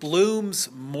 Bloom's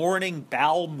morning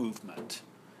bowel movement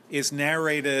is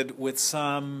narrated with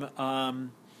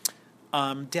some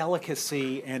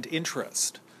delicacy and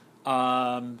interest.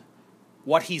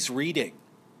 What he's reading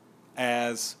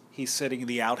as he's sitting in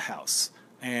the outhouse,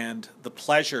 and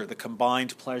the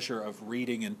combined pleasure of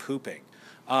reading and pooping.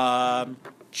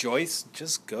 Joyce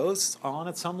just goes on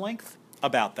at some length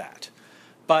about that.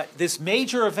 But this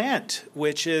major event,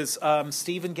 which is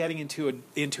Stephen getting into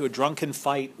a drunken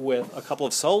fight with a couple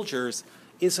of soldiers,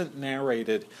 isn't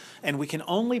narrated, and we can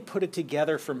only put it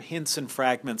together from hints and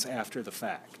fragments after the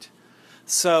fact.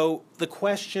 So the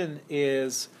question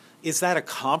is that a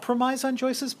compromise on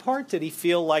Joyce's part? Did he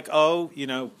feel like,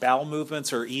 bowel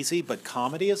movements are easy, but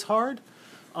comedy is hard?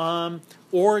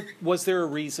 Or was there a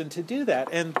reason to do that?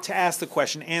 And to ask the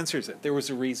question answers it. There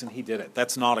was a reason he did it.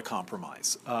 That's not a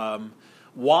compromise.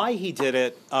 Why he did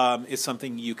it is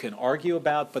something you can argue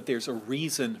about, but there's a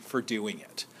reason for doing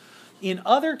it. In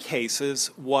other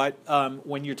cases,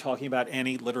 when you're talking about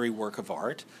any literary work of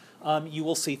art, you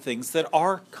will see things that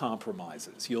are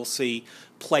compromises. You'll see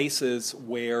places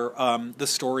where the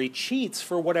story cheats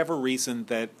for whatever reason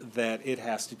that it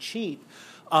has to cheat,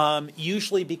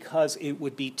 usually because it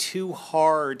would be too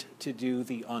hard to do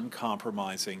the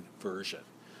uncompromising version.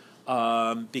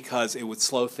 Because it would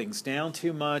slow things down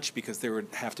too much, because there would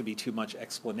have to be too much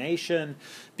explanation,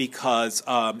 because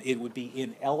it would be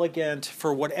inelegant.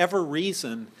 For whatever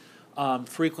reason,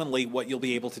 frequently what you'll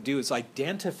be able to do is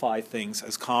identify things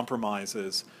as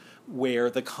compromises, where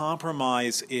the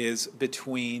compromise is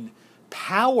between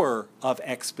power of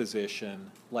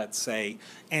exposition, let's say,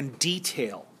 and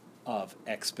detail of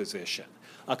exposition.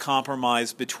 A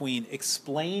compromise between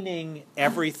explaining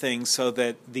everything so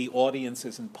that the audience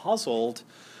isn't puzzled,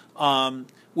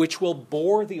 which will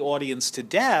bore the audience to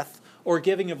death, or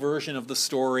giving a version of the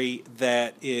story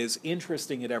that is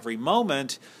interesting at every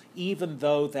moment, even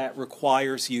though that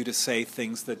requires you to say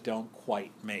things that don't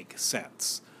quite make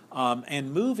sense.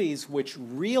 And movies, which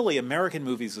really, American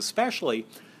movies especially,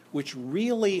 which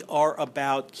really are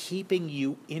about keeping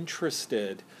you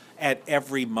interested at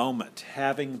every moment,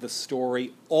 having the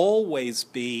story always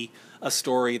be a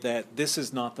story that this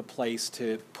is not the place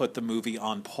to put the movie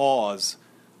on pause,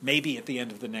 maybe at the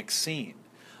end of the next scene.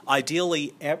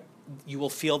 Ideally, you will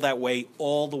feel that way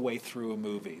all the way through a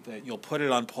movie, that you'll put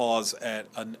it on pause at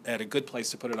a good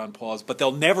place to put it on pause, but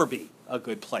there'll never be a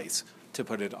good place to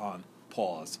put it on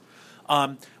pause.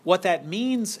 What that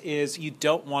means is you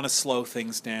don't want to slow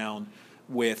things down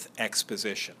with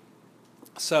exposition.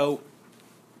 So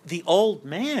the old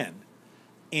man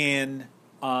in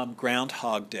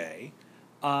Groundhog Day,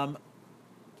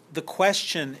 the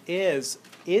question is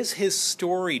his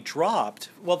story dropped?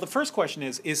 Well, the first question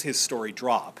is his story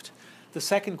dropped? The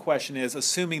second question is,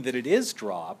 assuming that it is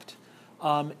dropped,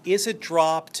 is it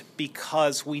dropped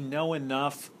because we know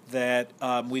enough that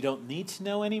we don't need to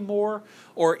know anymore,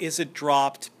 or is it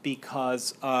dropped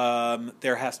because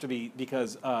there has to be,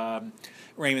 because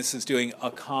Ramis is doing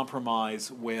a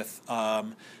compromise with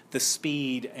the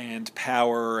speed and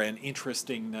power and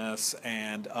interestingness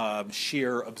and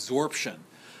sheer absorption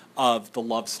of the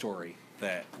love story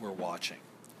that we're watching?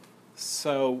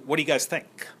 So what do you guys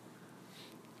think?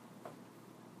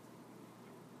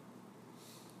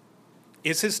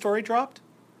 Is his story dropped?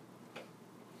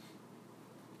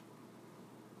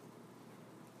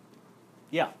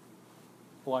 Yeah.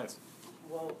 Elias.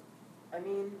 Well, I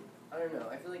mean, I don't know.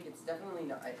 I feel like it's definitely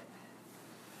not.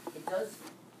 It does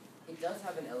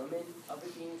have an element of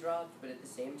it being dropped, but at the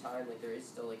same time, like, there is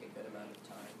still like a good amount of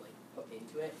time like put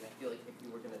into it, and I feel like if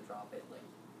you were gonna drop it, like,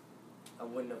 I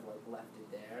wouldn't have like left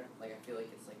it there. Like, I feel like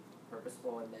it's like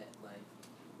purposeful, and that like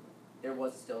there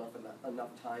was still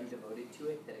enough time devoted to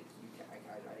it that I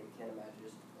can't imagine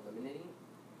just eliminating it.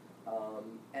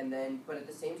 And then, but at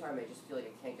the same time, I just feel like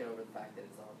I can't get over the fact that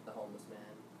it's the homeless man.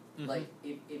 Mm-hmm. Like,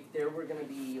 if there were gonna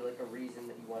be like a reason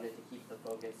that you wanted to keep the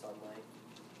focus on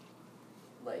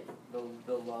like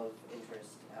the love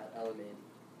interest element,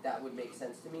 that would make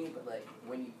sense to me. But like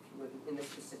when you in this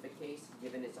specific case,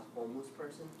 given it's a homeless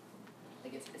person,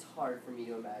 like it's hard for me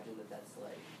to imagine that that's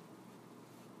like,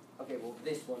 okay, well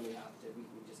this one we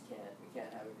just can't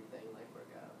have everything like work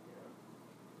out, you know.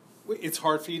 Wait, it's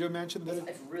hard for you to imagine that.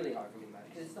 It's really hard for me to imagine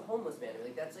because it's the homeless man.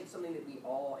 Like that's like something that we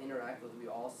all interact with. We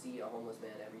all see a homeless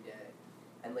man every day,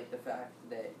 and like the fact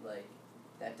that like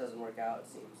that doesn't work out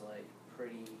seems like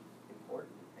pretty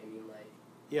important. I mean, like,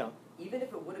 Yeah. even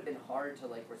if it would have been hard to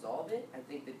like resolve it, I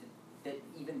think that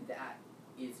even that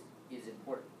is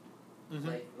important.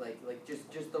 Mhm. Like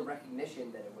just the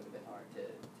recognition that it would have been hard to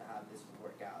have this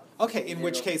work out. Okay, in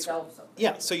which case, something.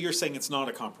 yeah. So you're saying it's not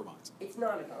a compromise. It's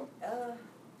not a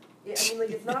yeah, I mean, like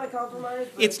it's not a compromise.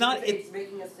 But It's not- It's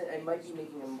making it might be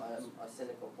making a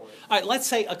cynical point. All right, let's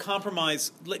say a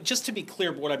compromise. Just to be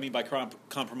clear, what I mean by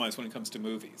compromise when it comes to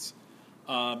movies,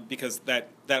 because that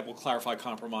will clarify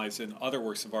compromise in other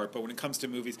works of art. But when it comes to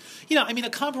movies, I mean,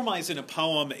 a compromise in a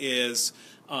poem is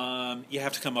you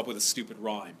have to come up with a stupid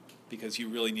rhyme because you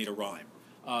really need a rhyme.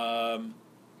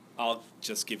 I'll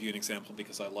just give you an example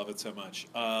because I love it so much.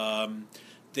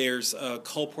 There's a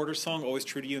Cole Porter song, "Always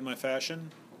True to You in My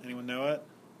Fashion." Anyone know it?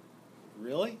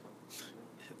 Really?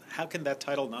 How can that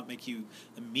title not make you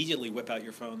immediately whip out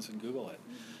your phones and Google it?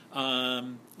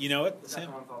 You know it, Is that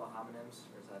Sam? the one for all the homonyms,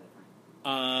 or is that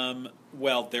different?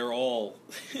 Well, they're all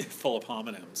full of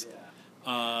homonyms.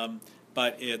 Yeah.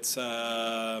 But it's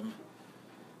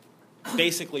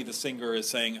basically the singer is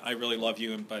saying, "I really love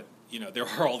you," but there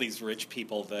are all these rich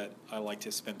people that I like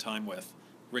to spend time with,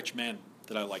 rich men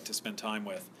that I like to spend time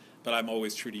with. But I'm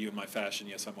always true to you in my fashion.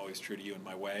 Yes, I'm always true to you in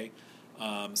my way.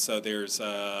 So there's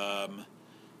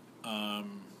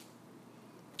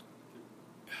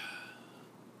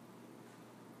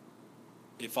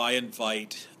if I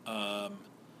invite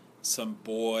some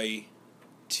boy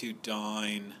to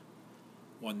dine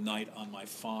one night on my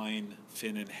fine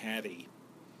Finn and Hattie.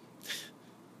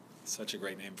 Such a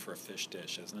great name for a fish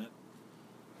dish, isn't it?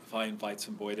 If I invite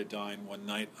some boy to dine one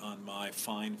night on my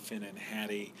fine Finn and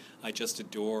Hattie, I just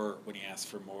adore when he asks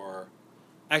for more.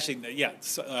 Actually, yeah,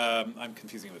 I'm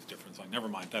confusing it with a different song. Never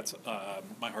mind. That's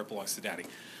My Heart Belongs to Daddy.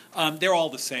 They're all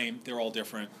the same. They're all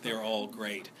different. They're all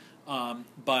great.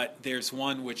 But there's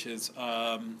one which is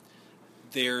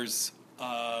there's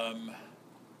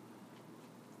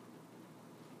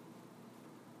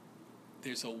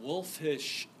a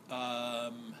wolfish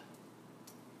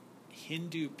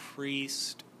Hindu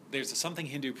priest. There's a something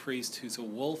Hindu priest who's a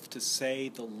wolf, to say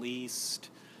the least.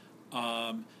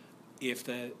 If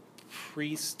the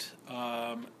priest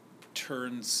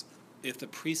if the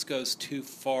priest goes too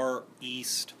far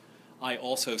east, I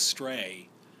also stray.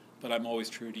 But I'm always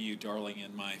true to you, darling,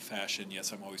 in my fashion.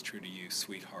 Yes, I'm always true to you,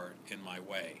 sweetheart, in my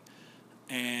way.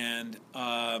 And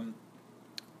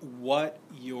what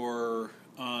you're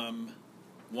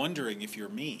wondering, if you're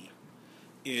me,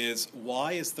 is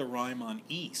why is the rhyme on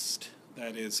east?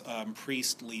 That is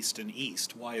priest, least, and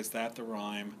east. Why is that the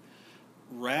rhyme?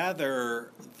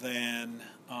 Rather than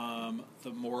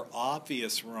the more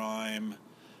obvious rhyme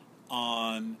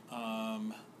on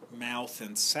mouth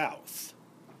and south.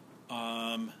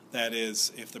 That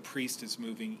is, if the priest is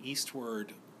moving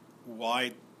eastward,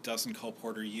 why doesn't Cole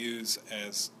Porter use,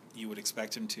 as you would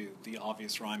expect him to, the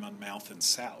obvious rhyme on mouth and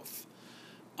south?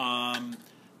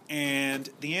 And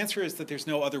the answer is that there's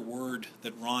no other word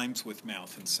that rhymes with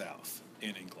mouth and south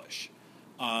in English.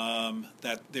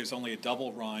 That there's only a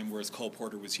double rhyme, whereas Cole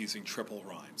Porter was using triple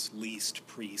rhymes, least,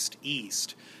 priest,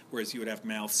 east, whereas you would have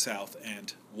mouth, south,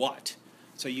 and what.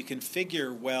 So you can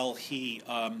figure, well, he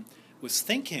was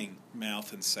thinking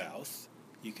mouth and south.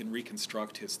 You can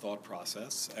reconstruct his thought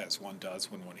process, as one does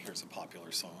when one hears a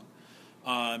popular song.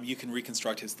 You can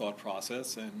reconstruct his thought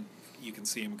process, and you can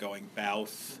see him going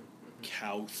bouth,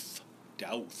 couth,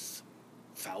 douth,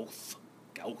 fouth,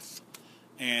 gouth,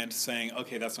 and saying,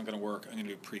 okay, that's not going to work. I'm going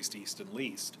to do priest, east, and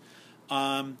least.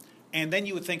 And then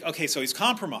you would think, okay, so he's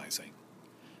compromising.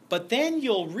 But then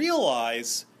you'll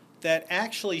realize that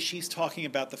actually she's talking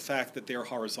about the fact that they're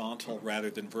horizontal rather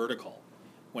than vertical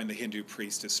when the Hindu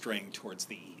priest is straying towards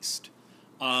the east.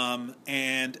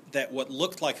 And that what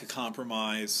looked like a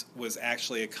compromise was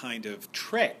actually a kind of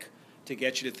trick to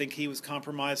get you to think he was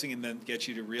compromising and then get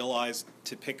you to realize,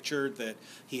 to picture that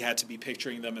he had to be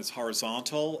picturing them as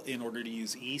horizontal in order to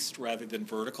use east rather than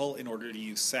vertical in order to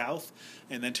use south,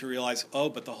 and then to realize, oh,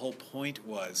 but the whole point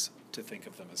was to think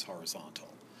of them as horizontal.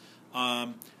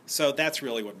 So that's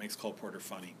really what makes Cole Porter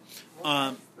funny.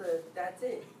 That's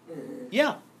it.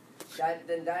 Yeah.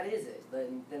 Then that is it.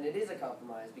 Then it is a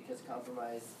compromise, because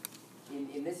compromise,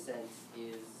 in this sense,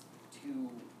 is to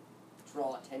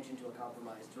draw attention to a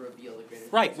compromise, to reveal the greater.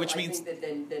 Right, so which I means think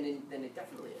that then it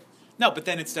definitely is. No, but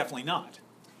then it's definitely not.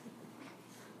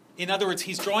 In other words,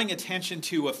 he's drawing attention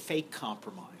to a fake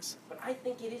compromise. But I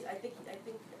think it is. I think.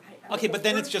 Okay, but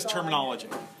then it's first just thought I terminology.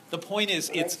 had- The point is,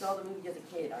 When it's. I saw the movie as a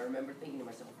kid, I remember thinking to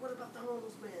myself, "What about the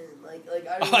homeless man?" Like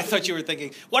I. Oh, I thought you were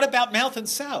thinking, what about Mouth and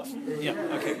South? Yeah.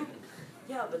 Okay.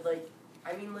 Yeah, but like,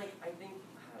 I mean, like, I think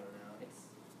I don't know.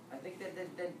 I think that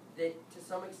to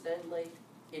some extent, like,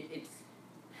 it's.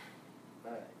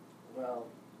 Alright. Well.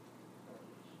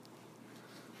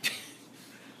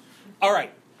 All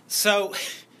right. So,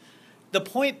 the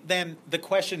point then, the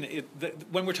question,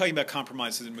 when we're talking about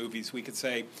compromises in movies, we could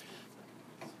say,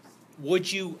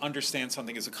 would you understand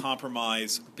something as a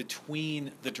compromise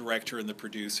between the director and the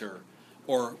producer,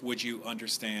 or would you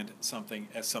understand something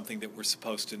as something that we're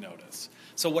supposed to notice?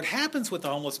 So what happens with the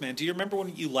homeless man, do you remember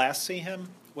when you last see him,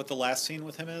 what the last scene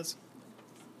with him is?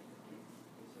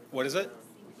 What is it?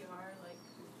 CPR, like.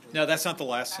 No, that's not the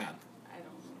last scene. I don't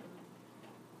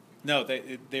remember.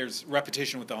 No, there's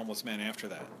repetition with the homeless man after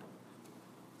that.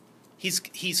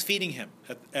 He's feeding him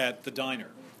at the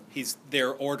diner.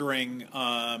 They're ordering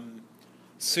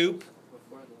soup.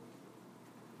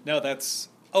 No, that's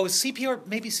CPR.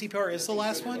 Maybe CPR is the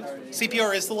last one.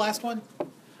 CPR is the last one.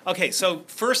 Okay, so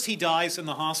first he dies in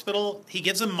the hospital. He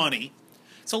gives him money.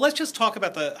 So let's just talk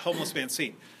about the homeless man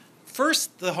scene.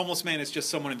 First, the homeless man is just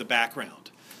someone in the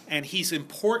background, and he's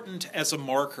important as a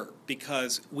marker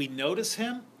because we notice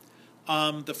him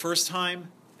the first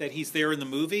time that he's there in the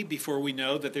movie before we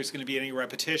know that there's going to be any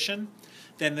repetition.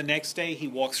 Then the next day he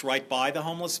walks right by the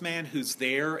homeless man who's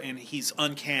there, and he's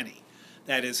uncanny.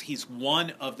 That is, he's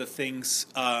one of the things,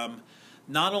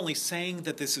 not only saying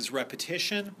that this is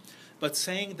repetition, but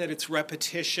saying that it's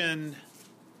repetition.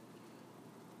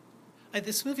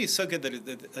 This movie is so good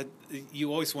that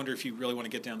you always wonder if you really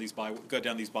want to go down these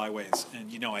byways.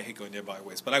 And you know I hate going down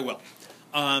byways, but I will.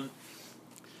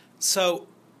 So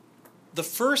the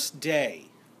first day,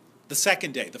 the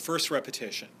second day, the first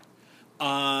repetition,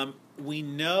 we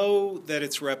know that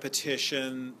it's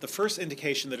repetition. The first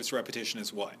indication that it's repetition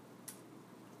is what?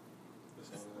 The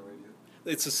song on the radio.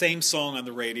 It's the same song on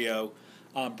the radio,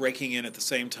 breaking in at the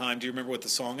same time. Do you remember what the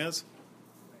song is?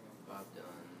 Bob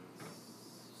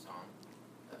Dylan's song.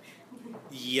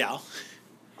 Yeah,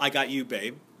 I Got You,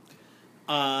 Babe.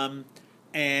 And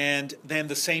then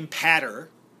the same patter,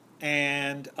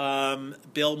 and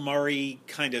Bill Murray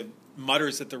kind of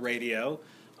mutters at the radio,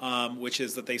 which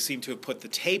is that they seem to have put the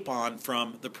tape on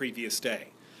from the previous day.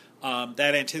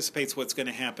 That anticipates what's going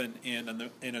to happen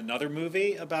in another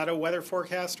movie about a weather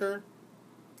forecaster.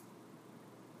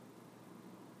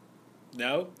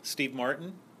 No? Steve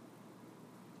Martin,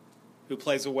 who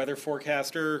plays a weather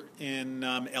forecaster in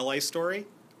LA Story?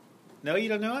 No, you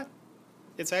don't know it?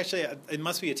 It's actually, it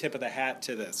must be a tip of the hat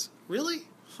to this. Really?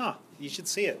 Huh. You should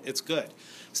see it. It's good.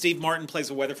 Steve Martin plays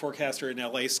a weather forecaster in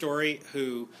LA Story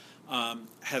who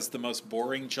has the most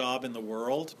boring job in the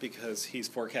world because he's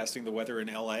forecasting the weather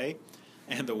in LA,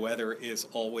 and the weather is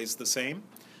always the same.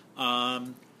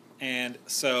 And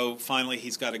so finally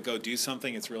he's got to go do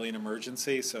something. It's really an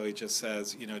emergency. So he just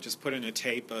says, just put in a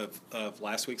tape of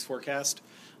last week's forecast,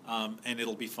 and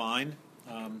it'll be fine.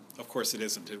 Of course it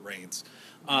isn't. It rains.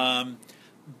 So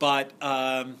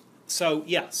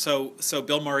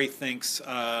Bill Murray thinks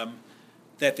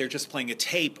that they're just playing a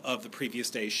tape of the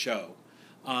previous day's show.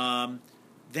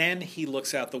 Then he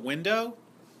looks out the window,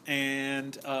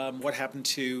 and what happened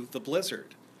to the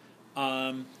blizzard?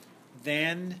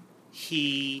 Then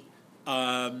he,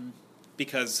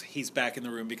 because he's back in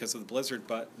the room because of the blizzard,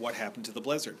 but what happened to the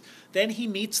blizzard? Then he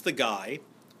meets the guy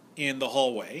in the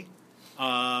hallway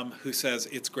who says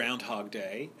it's Groundhog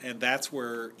Day, and that's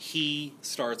where he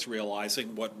starts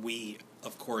realizing what we,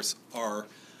 of course, are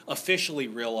officially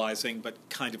realizing, but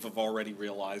kind of have already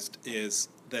realized, is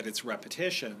that it's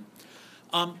repetition.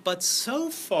 But so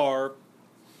far,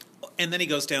 and then he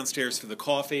goes downstairs for the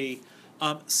coffee,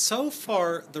 so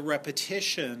far the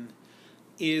repetition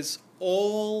is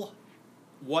all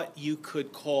what you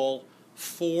could call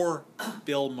for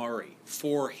Bill Murray,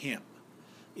 for him.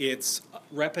 It's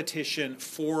repetition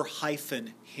for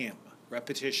him,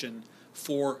 repetition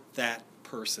for that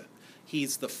person.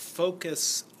 He's the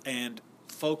focus and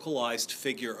focalized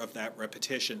figure of that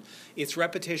repetition. It's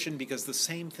repetition because the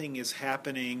same thing is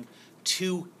happening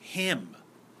to him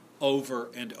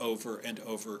over and over and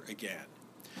over again.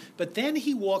 But then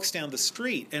he walks down the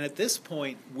street, and at this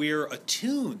point we're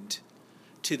attuned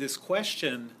to this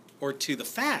question, or to the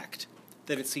fact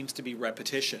that it seems to be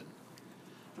repetition.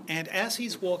 And as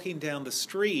he's walking down the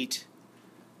street,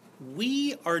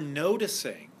 we are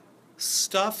noticing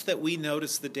stuff that we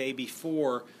noticed the day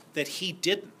before that he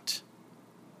didn't.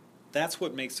 That's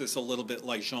what makes this a little bit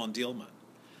like Jeanne Dielman.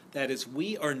 That is,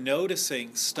 we are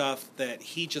noticing stuff that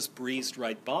he just breezed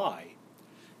right by.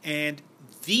 And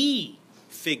the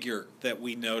figure that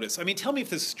we notice, I mean, tell me if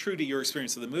this is true to your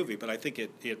experience of the movie, but I think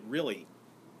it really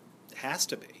has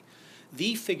to be.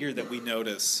 The figure that we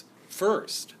notice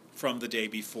first from the day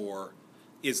before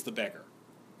is the beggar,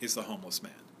 is the homeless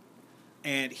man.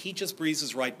 And he just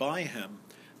breezes right by him.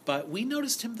 But we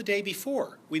noticed him the day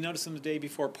before. We noticed him the day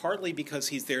before partly because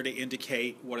he's there to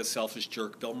indicate what a selfish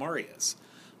jerk Bill Murray is.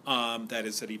 That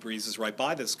is, that he breezes right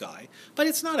by this guy. But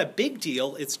it's not a big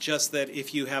deal. It's just that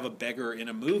if you have a beggar in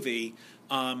a movie,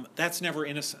 that's never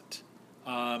innocent.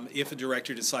 If a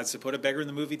director decides to put a beggar in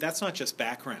the movie, that's not just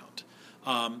background.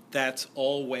 That's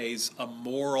always a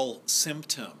moral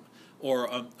symptom or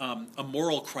a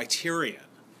moral criterion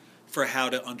for how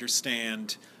to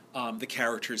understand the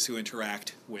characters who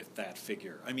interact with that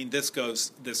figure. I mean, this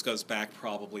goes back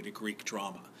probably to Greek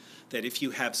drama, that if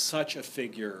you have such a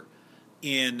figure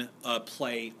in a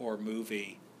play or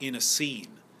movie, in a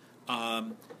scene,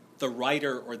 the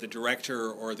writer or the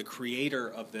director or the creator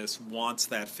of this wants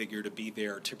that figure to be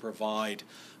there to provide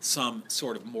some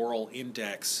sort of moral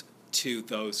index to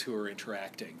those who are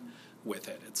interacting with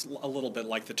it. It's a little bit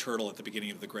like the turtle at the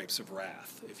beginning of The Grapes of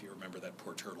Wrath, if you remember that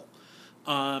poor turtle.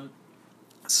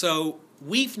 So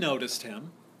we've noticed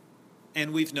him,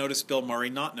 and we've noticed Bill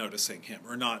Murray not noticing him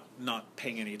or not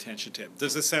paying any attention to him.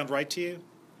 Does this sound right to you?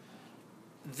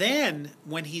 Then,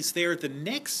 when he's there the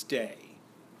next day,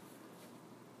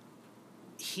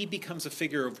 he becomes a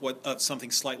figure of something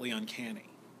slightly uncanny,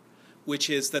 which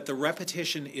is that the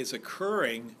repetition is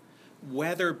occurring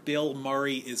whether Bill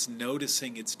Murray is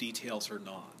noticing its details or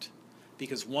not.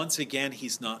 Because once again,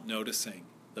 he's not noticing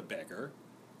the beggar.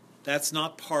 That's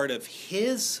not part of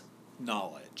his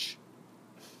knowledge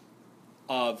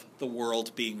of the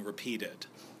world being repeated.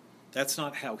 That's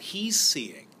not how he's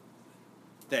seeing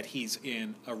that he's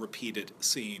in a repeated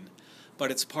scene,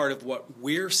 but it's part of what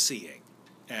we're seeing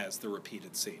as the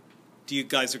repeated scene. Do you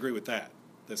guys agree with that?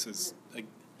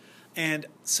 And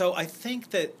so I think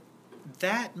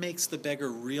that makes the beggar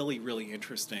really, really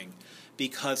interesting,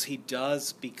 because he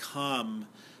does become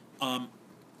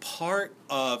part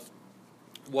of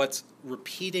what's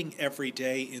repeating every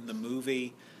day in the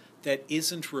movie that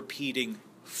isn't repeating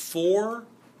for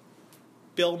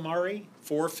Bill Murray,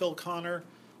 for Phil Connor,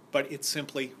 but it's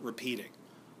simply repeating.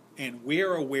 And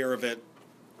we're aware of it,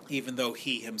 even though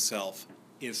he himself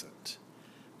isn't.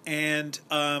 And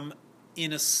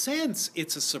in a sense,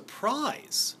 it's a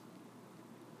surprise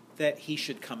that he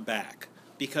should come back,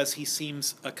 because he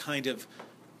seems a kind of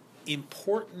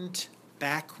important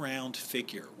background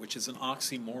figure, which is an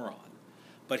oxymoron.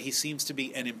 But he seems to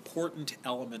be an important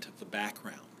element of the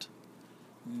background.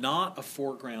 Not a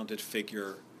foregrounded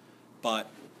figure, but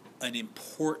an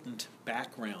important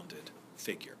backgrounded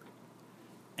figure.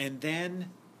 And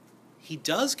then he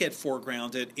does get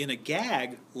foregrounded in a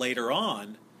gag later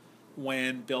on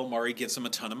when Bill Murray gives him a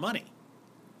ton of money.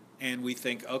 And we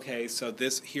think, okay, so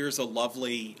here's a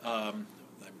lovely,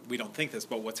 we don't think this,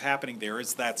 but what's happening there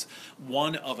is that's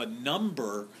one of a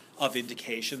number of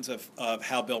indications of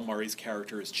how Bill Murray's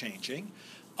character is changing.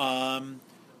 What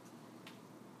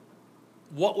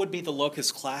would be the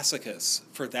locus classicus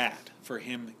for that, for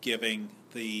him giving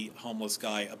the homeless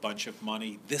guy a bunch of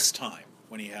money this time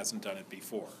when he hasn't done it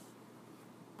before?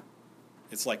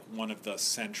 It's like one of the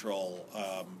central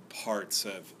parts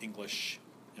of English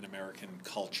and American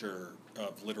culture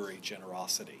of literary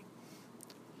generosity,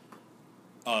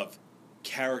 of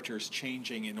characters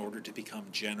changing in order to become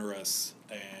generous,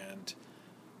 and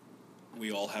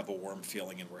we all have a warm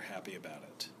feeling and we're happy about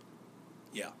it.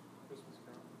 Yeah. Christmas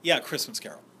Carol. Yeah, Christmas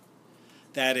Carol.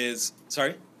 That is,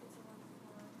 sorry?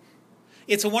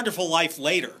 It's a Wonderful Life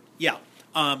later, yeah.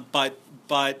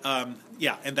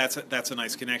 Yeah, and that's a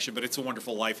nice connection, but It's a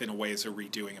Wonderful Life in a way is a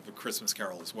redoing of A Christmas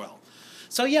Carol as well.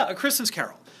 So yeah, A Christmas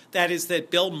Carol. That is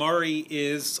that Bill Murray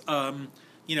is,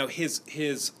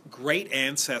 his great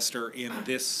ancestor in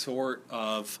this sort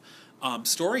of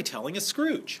storytelling is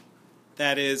Scrooge.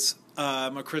 That is,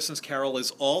 A Christmas Carol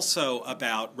is also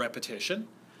about repetition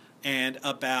and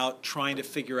about trying to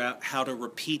figure out how to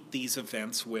repeat these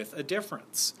events with a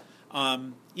difference.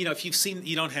 If you've seen,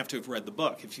 you don't have to have read the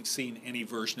book, if you've seen any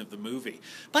version of the movie.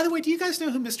 By the way, do you guys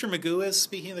know who Mr. Magoo is,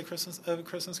 speaking of the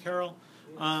Christmas Carol?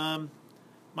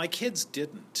 My kids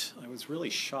didn't. I was really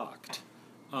shocked.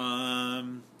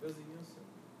 Leslie Nielsen.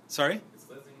 Sorry? It's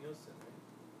Leslie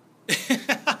Nielsen,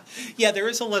 right? Yeah, there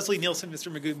is a Leslie Nielsen Mr.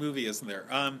 Magoo movie, isn't there?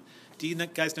 Do you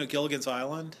guys know Gilligan's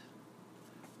Island?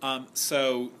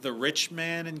 So the rich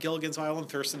man in Gilligan's Island,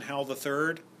 Thurston Howell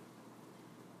III?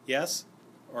 Yes?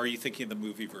 Or are you thinking of the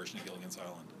movie version of Gilligan's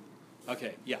Island?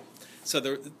 Okay, yeah. So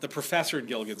the professor in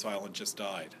Gilligan's Island just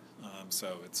died,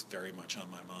 so it's very much on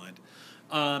my mind.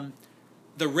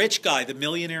 The rich guy, the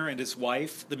millionaire and his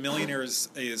wife, the millionaire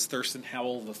is Thurston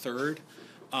Howell III,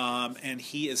 and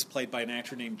he is played by an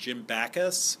actor named Jim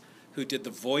Backus, who did the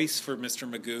voice for Mr.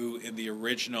 Magoo in the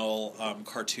original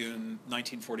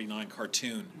 1949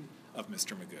 cartoon of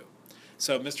Mr. Magoo.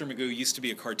 So Mr. Magoo used to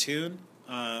be a cartoon,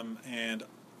 and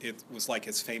it was like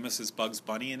as famous as Bugs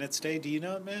Bunny in its day. Do you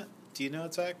know it, Matt? Do you know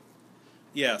it, Zach?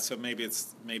 Yeah, so maybe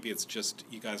it's just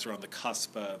you guys are on the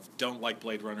cusp of don't like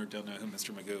Blade Runner, don't know who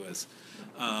Mr. Magoo is.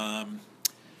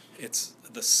 It's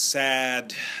the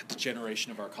sad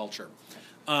degeneration of our culture.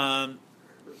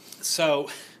 So,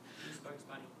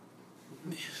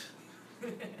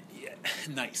 yeah,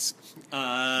 nice.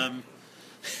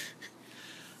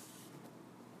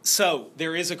 So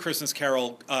there is a Christmas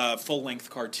Carol full-length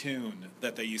cartoon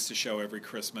that they used to show every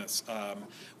Christmas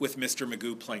with Mr.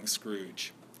 Magoo playing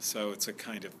Scrooge. So it's a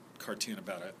kind of cartoon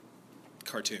about a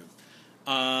cartoon.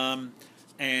 So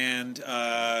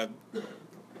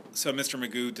Mr.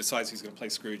 Magoo decides he's going to play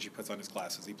Scrooge. He puts on his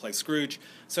glasses. He plays Scrooge.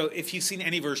 So if you've seen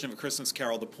any version of A Christmas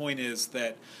Carol, the point is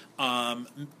that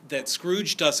that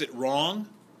Scrooge does it wrong,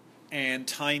 and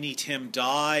Tiny Tim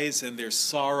dies, and there's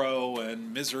sorrow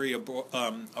and misery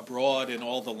abroad in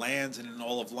all the lands and in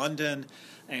all of London.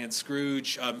 And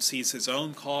Scrooge sees his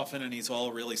own coffin, and he's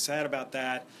all really sad about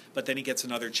that. But then he gets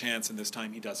another chance, and this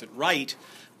time he does it right.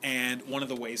 And one of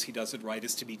the ways he does it right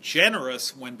is to be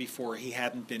generous when before he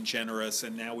hadn't been generous.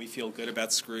 And now we feel good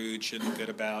about Scrooge and good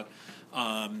about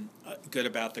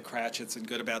the Cratchits and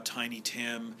good about Tiny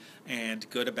Tim and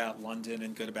good about London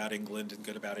and good about England and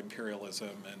good about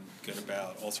imperialism and good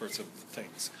about all sorts of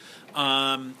things.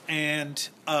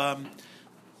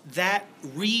 That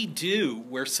redo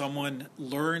where someone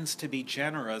learns to be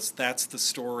generous, that's the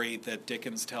story that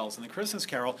Dickens tells in The Christmas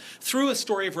Carol through a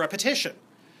story of repetition.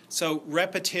 So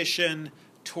repetition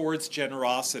towards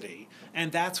generosity.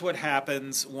 And that's what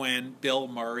happens when Bill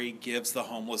Murray gives the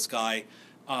homeless guy,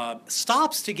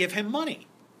 stops to give him money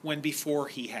when before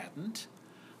he hadn't.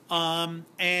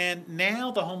 And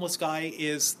now the homeless guy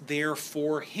is there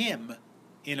for him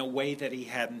in a way that he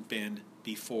hadn't been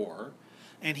before.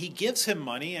 And he gives him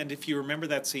money, and if you remember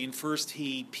that scene, first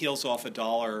he peels off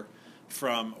 $1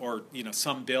 from, or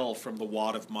some bill from the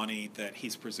wad of money that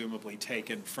he's presumably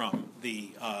taken from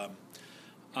the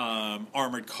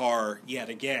armored car yet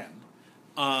again.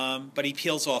 But he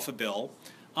peels off a bill,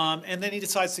 and then he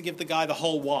decides to give the guy the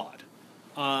whole wad.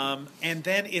 And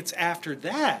then it's after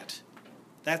that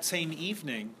same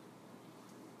evening,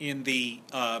 in the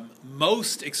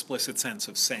most explicit sense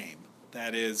of same,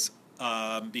 that is,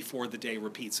 before the day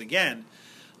repeats again,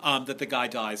 that the guy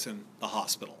dies in the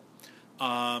hospital.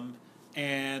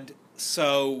 And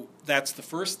so that's the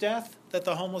first death that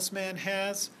the homeless man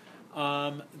has.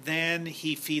 Then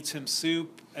he feeds him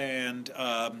soup and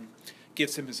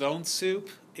gives him his own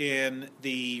soup in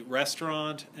the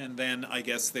restaurant. And then I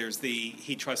guess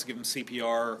he tries to give him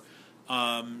CPR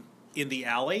in the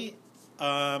alley.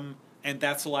 And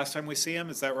that's the last time we see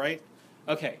him. Is that right?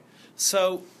 Okay.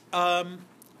 So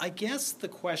I guess the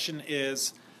question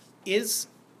is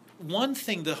one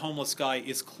thing the homeless guy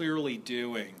is clearly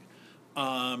doing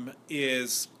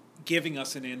is giving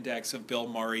us an index of Bill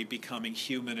Murray becoming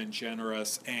human and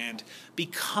generous and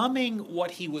becoming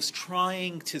what he was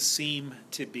trying to seem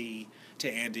to be to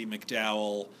Andy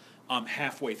McDowell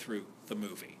halfway through the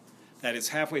movie. That is,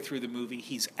 halfway through the movie,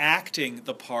 he's acting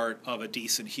the part of a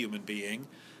decent human being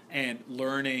and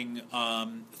learning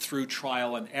through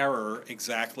trial and error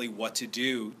exactly what to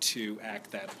do to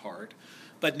act that part.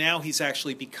 But now he's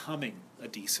actually becoming a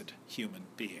decent human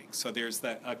being. So there's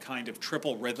a kind of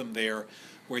triple rhythm there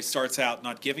where he starts out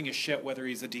not giving a shit whether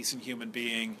he's a decent human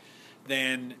being,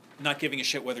 then not giving a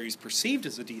shit whether he's perceived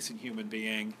as a decent human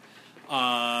being,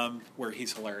 where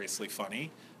he's hilariously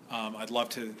funny. I'd love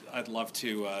to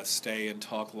stay and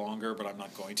talk longer, but I'm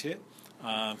not going to.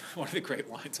 One of the great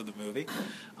lines of the movie.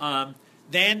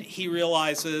 Then he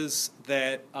realizes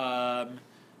that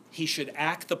he should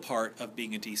act the part of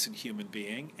being a decent human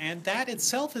being, and that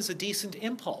itself is a decent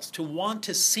impulse. To want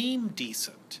to seem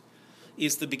decent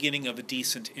is the beginning of a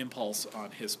decent impulse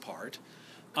on his part.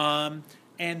 And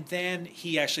then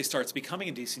he actually starts becoming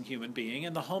a decent human being,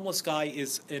 and the homeless guy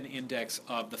is an index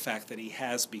of the fact that he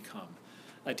has become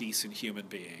a decent human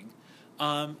being.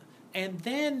 And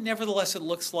then, nevertheless, it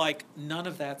looks like none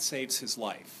of that saves his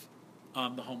life.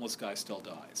 The homeless guy still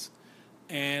dies.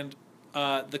 And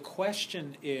the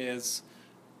question is,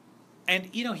 and,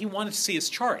 he wanted to see his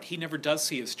chart. He never does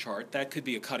see his chart. That could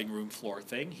be a cutting room floor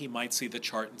thing. He might see the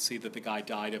chart and see that the guy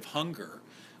died of hunger,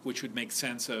 which would make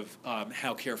sense of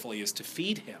how careful he is to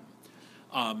feed him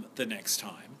the next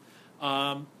time.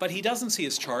 But he doesn't see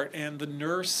his chart, and the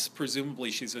nurse,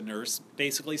 presumably she's a nurse,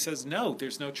 basically says, no,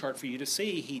 there's no chart for you to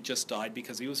see. He just died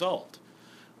because he was old.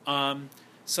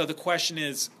 So the question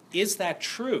is that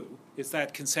true? Is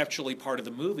that conceptually part of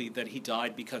the movie, that he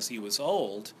died because he was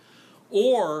old?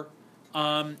 Or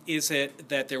is it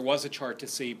that there was a chart to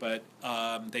see, but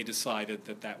they decided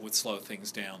that that would slow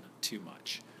things down too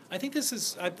much? I think this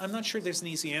is, I'm not sure there's an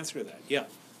easy answer to that. Yeah.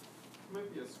 You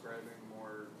might be ascribing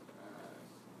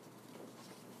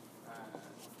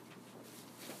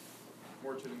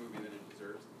more to the movie than it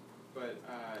deserves, but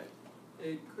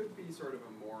it could be sort of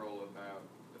a moral about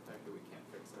the fact that we can't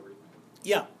fix everything.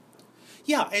 Yeah.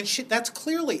 Yeah, and that's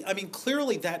clearly,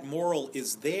 clearly that moral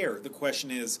is there. The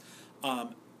question is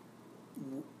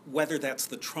whether that's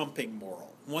the trumping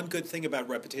moral. One good thing about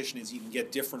repetition is you can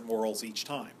get different morals each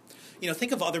time.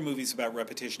 Think of other movies about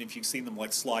repetition, if you've seen them,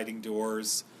 like Sliding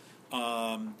Doors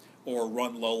or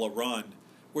Run, Lola, Run,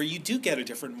 where you do get a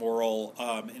different moral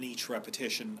in each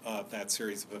repetition of that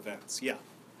series of events. Yeah.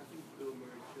 I think Bill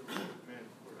Murray kills the man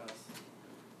for us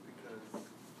because once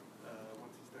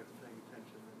he starts paying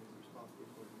attention, then he's responsible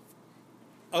for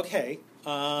him. Okay.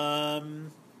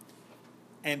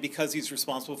 And because he's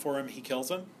responsible for him, he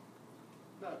kills him?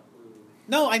 Not really.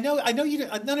 No, I know you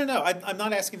didn't. No. I'm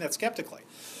not asking that skeptically.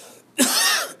 I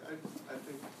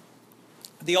think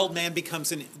The old man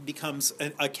becomes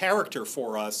a character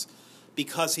for us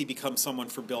because he becomes someone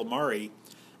for Bill Murray,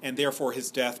 and therefore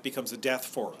his death becomes a death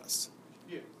for us.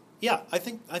 yeah. Yeah, I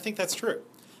think that's true,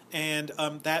 and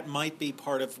that might be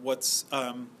part of what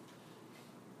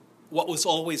was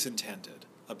always intended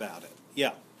about it.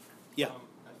 Yeah, yeah.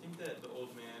 I think that the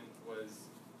old man was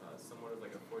somewhat of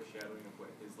like a foreshadowing of what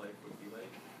his life would be like.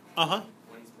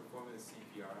 When he's performing the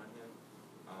CPR on him,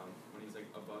 when he's like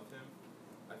above him,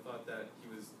 I thought that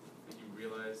he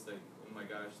realized like, oh my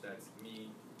gosh, that's me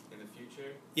in the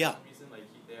future. Yeah. For some reason, like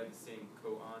they had the same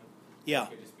coat on. Yeah.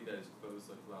 It could just be that his clothes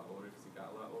look a lot older because he got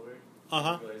a lot older.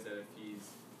 Uh-huh. He realized that if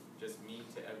he's just mean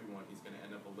to everyone, he's going to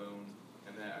end up alone.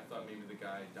 And that I thought maybe the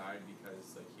guy died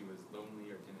because like he was lonely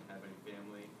or didn't have any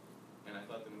family. And I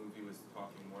thought the movie was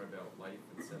talking more about life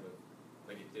instead of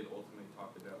like it did ultimately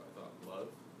talk about, I thought,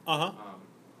 love.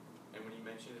 And when you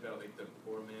mentioned about like the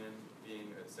poor man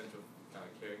being a central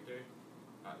character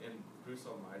in Bruce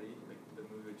Almighty, like the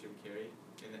movie with Jim Carrey,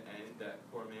 in the end, that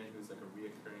poor man who's like a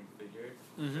reoccurring figure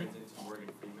turns into Morgan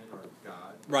Freeman or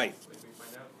God. Right. Like we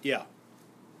find out. Yeah.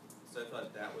 So I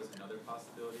thought that was another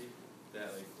possibility,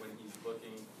 that like when he's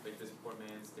looking, like this poor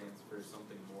man stands for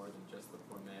something more than just the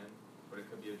poor man, but it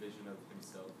could be a vision of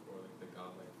himself or like the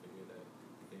godlike figure that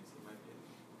he thinks he might be.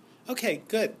 Okay,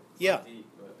 good. Yeah. Deep,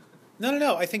 but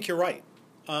No, I think you're right.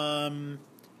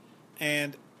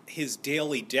 And his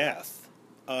daily death.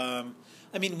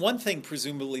 One thing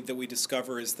presumably that we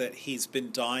discover is that he's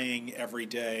been dying every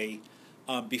day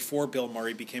before Bill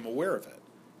Murray became aware of it.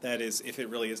 That is, if it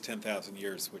really is 10,000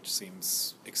 years, which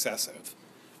seems excessive.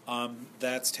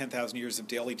 That's 10,000 years of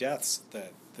daily deaths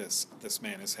that this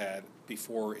man has had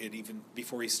before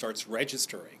he starts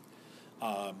registering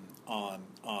on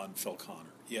Phil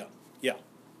Connor. Yeah.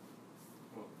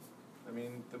 Well,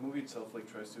 the movie itself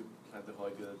tries to plant the whole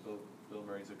idea that Bill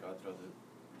Murray's a god throughout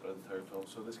the entire film.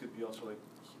 So this could be also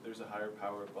there's a higher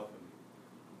power above him.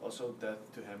 Also, death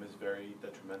to him is very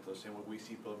detrimental. Same when we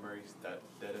see Bill Murray's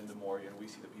dead in the morgue, and we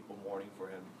see the people mourning for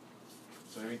him.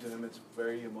 So maybe to him it's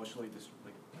very emotionally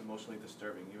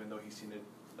disturbing, even though he's seen it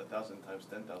 1,000 times,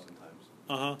 10,000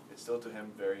 times. It's still to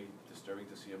him very disturbing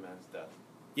to see a man's death.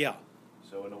 Yeah.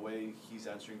 So in a way, he's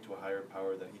answering to a higher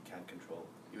power that he can't control,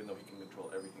 even though he can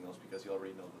control everything else because he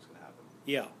already knows what's going to happen.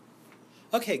 Yeah.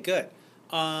 Okay, good.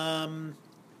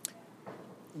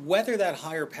 Whether that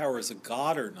higher power is a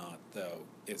god or not, though,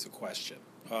 is a question.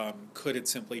 Could it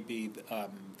simply be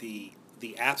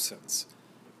the absence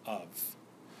of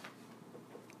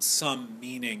some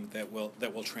meaning that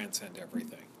will transcend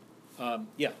everything?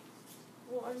 Yeah.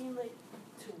 Well, it's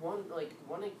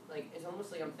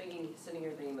almost like I'm sitting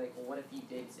here thinking, like, well, what if he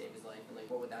did save his life, and like,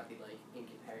 what would that be like in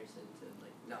comparison to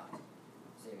like not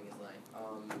saving his life?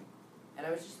 And I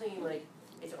was just thinking, like,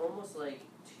 it's almost like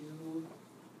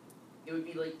it would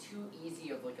be like too easy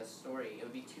of like a story. It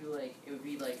would be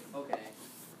okay,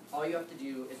 all you have to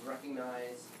do is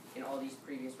recognize in all these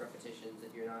previous repetitions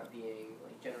that you're not being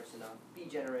like generous enough. Be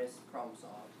generous, problem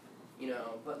solved,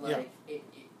 But like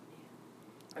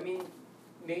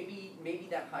maybe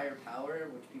that higher power,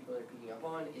 which people are picking up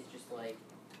on, is just like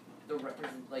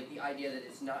the idea that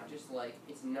it's not just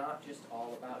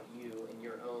all about you and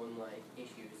your own like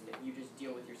issues, and if you just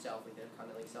deal with yourself, like that kind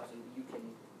of like stuff, and you can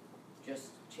just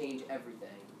change everything.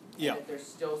 Yeah. And that there's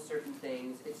still certain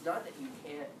things. It's not that you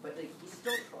can't, but like he's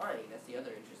still trying. That's the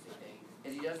other interesting thing.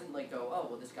 Is he doesn't like go, oh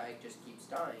well, this guy just keeps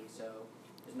dying, so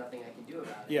there's nothing I can do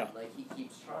about it. Yeah. Like he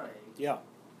keeps trying. Yeah.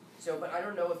 So, but I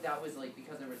don't know if that was like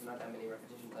because there was not that many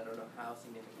repetitions. I don't know how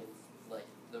significant like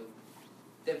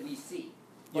that we see.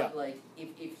 But like if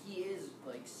he is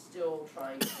like still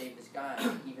trying to save this guy,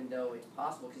 even though it's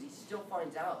possible, because he still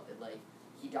finds out that like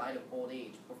he died of old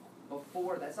age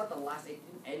before. That's not the last. It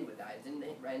didn't end with that. It didn't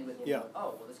end with him going,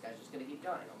 oh well, this guy's just gonna keep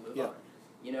dying. I'll move on.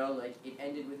 You know, like it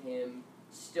ended with him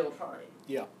still trying.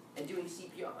 Yeah. And doing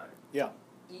CPR. Yeah.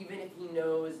 Even if he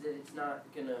knows that it's not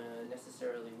gonna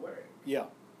necessarily work. Yeah.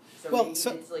 So well, maybe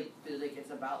it's like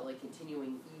it's about like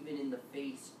continuing even in the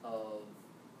face of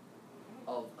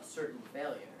a certain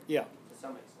failure. Yeah. To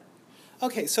some extent.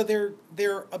 Okay, so there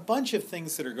are a bunch of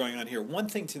things that are going on here. One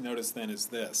thing to notice then is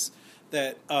this,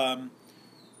 that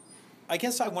I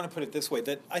guess I want to put it this way,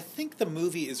 that I think the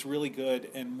movie is really good,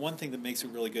 and one thing that makes it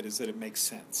really good is that it makes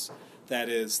sense. That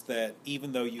is, that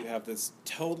even though you have this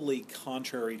totally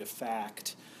contrary to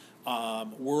fact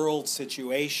world,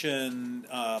 situation,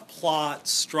 plot,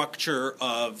 structure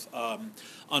of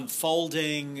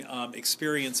unfolding,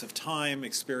 experience of time,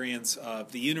 experience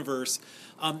of the universe,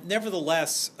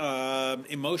 nevertheless,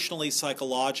 emotionally,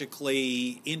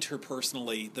 psychologically,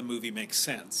 interpersonally, the movie makes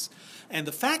sense. And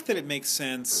the fact that it makes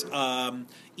sense,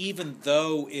 even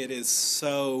though it is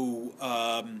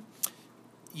so,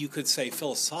 you could say,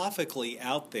 philosophically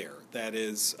out there, that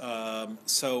is,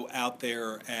 so out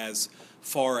there as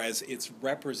far as its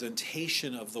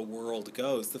representation of the world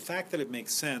goes, the fact that it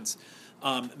makes sense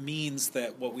means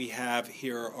that what we have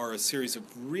here are a series of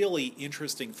really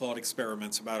interesting thought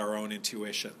experiments about our own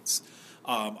intuitions,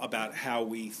 about how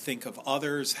we think of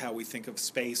others, how we think of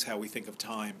space, how we think of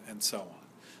time, and so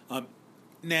on.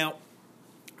 Now,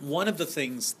 one of the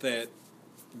things that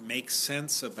makes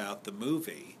sense about the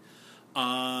movie,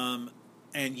 and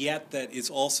yet that is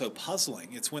also puzzling,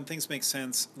 it's when things make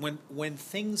sense, when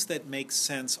things that make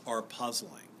sense are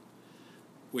puzzling,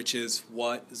 which is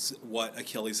what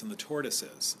Achilles and the tortoise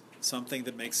is. Something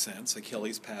that makes sense,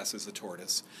 Achilles passes the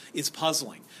tortoise, is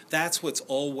puzzling. That's what's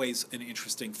always an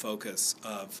interesting focus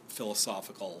of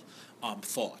philosophical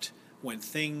thought. When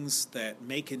things that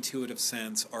make intuitive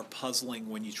sense are puzzling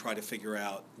when you try to figure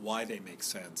out why they make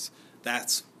sense,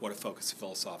 that's what a focus of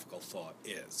philosophical thought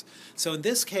is. So in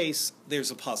this case,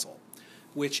 there's a puzzle,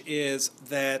 which is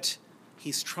that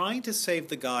he's trying to save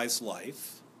the guy's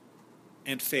life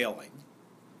and failing.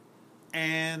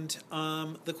 And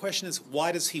the question is,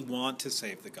 why does he want to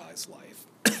save the guy's life?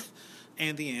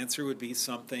 And the answer would be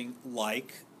something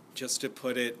like, just to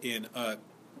put it in a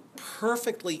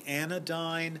perfectly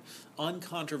anodyne,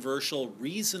 uncontroversial,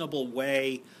 reasonable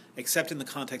way, except in the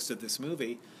context of this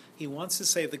movie, he wants to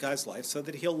save the guy's life so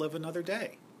that he'll live another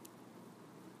day.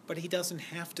 But he doesn't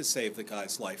have to save the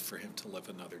guy's life for him to live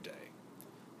another day,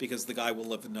 because the guy will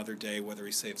live another day whether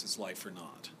he saves his life or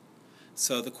not.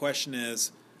 So the question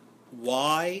is,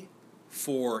 why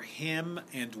for him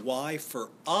and why for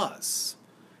us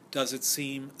does it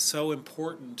seem so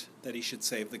important that he should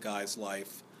save the guy's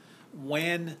life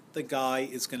when the guy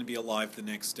is going to be alive the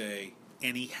next day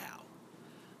anyhow?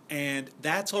 And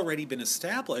that's already been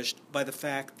established by the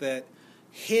fact that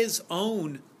his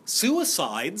own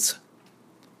suicides,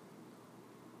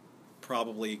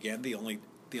 probably again the only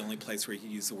place where you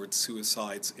could use the word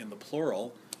suicides in the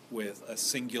plural with a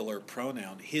singular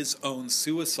pronoun, his own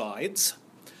suicides,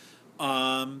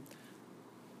 are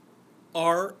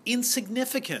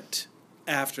insignificant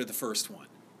after the first one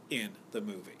in the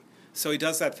movie. So he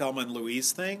does that Thelma and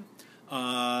Louise thing,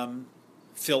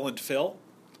 Phil and Phil,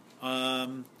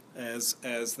 as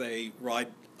they ride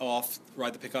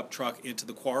the pickup truck into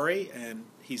the quarry, and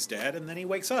he's dead, and then he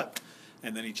wakes up.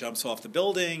 And then he jumps off the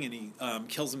building, and he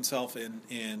kills himself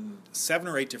in 7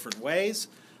 or 8 different ways.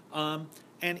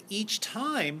 And each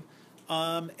time,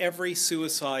 every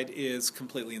suicide is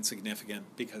completely insignificant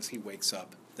because he wakes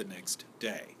up the next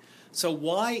day. So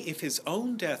why, if his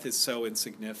own death is so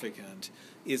insignificant,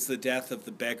 is the death of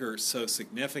the beggar so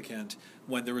significant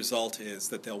when the result is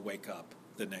that they'll wake up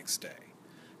the next day?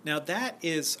 Now that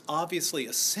is obviously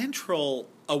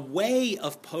a way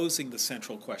of posing the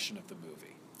central question of the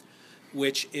movie,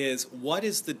 which is, what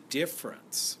is the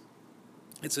difference?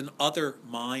 It's an other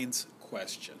minds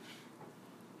question.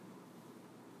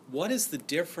 What is the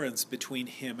difference between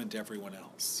him and everyone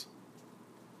else?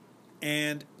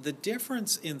 And the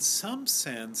difference in some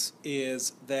sense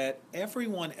is that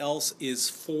everyone else is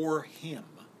for him.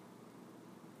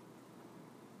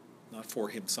 Not for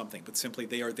him something, but simply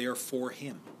they are there for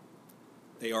him.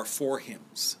 They are for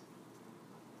hims.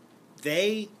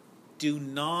 They do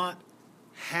not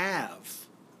have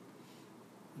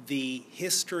the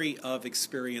history of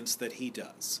experience that he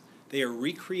does. They are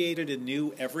recreated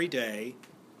anew every day,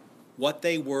 what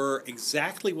they were,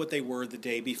 exactly what they were the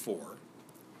day before,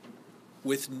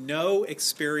 with no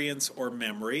experience or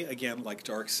memory, again, like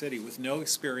Dark City, with no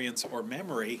experience or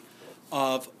memory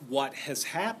of what has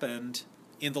happened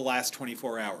in the last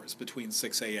 24 hours between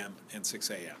 6 a.m. and 6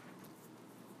 a.m.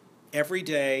 Every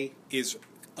day is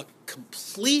a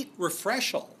complete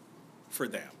refreshal for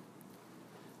them,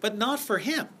 but not for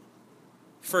him.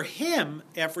 For him,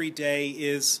 every day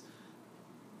is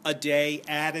a day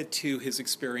added to his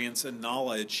experience and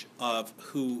knowledge of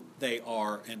who they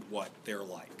are and what they're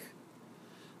like.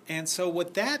 And so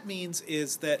what that means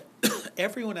is that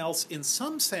everyone else, in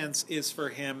some sense, is for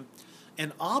him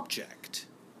an object,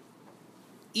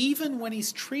 even when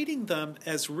he's treating them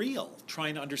as real,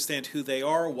 trying to understand who they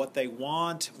are, what they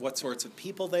want, what sorts of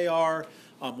people they are,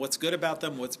 what's good about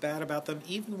them, what's bad about them.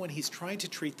 Even when he's trying to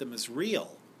treat them as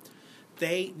real,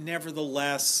 they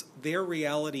nevertheless, their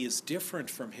reality is different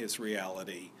from his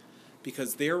reality,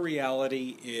 because their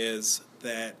reality is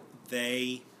that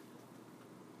they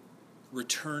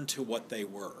return to what they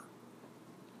were.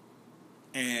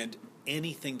 And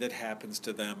anything that happens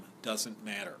to them doesn't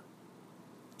matter.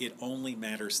 It only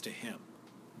matters to him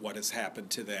what has happened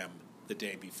to them the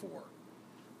day before.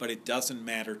 But it doesn't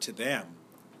matter to them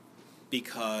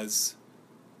because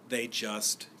they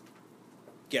just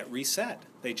get reset.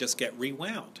 They just get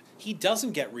rewound. He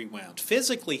doesn't get rewound.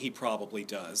 Physically, he probably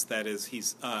does. That is,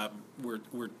 he's we're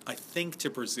I think to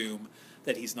presume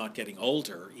that he's not getting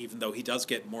older, even though he does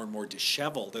get more and more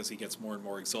disheveled as he gets more and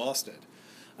more exhausted.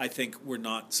 I think we're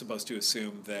not supposed to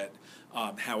assume that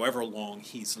however long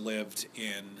he's lived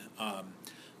in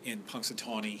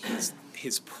Punxsutawney,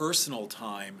 his personal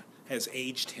time has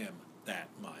aged him that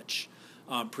much.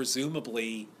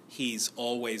 Presumably, he's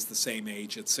always the same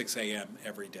age at 6 a.m.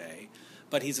 every day,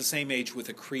 but he's the same age with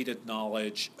accreted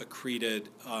knowledge, accreted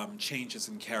changes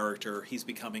in character. He's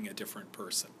becoming a different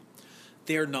person.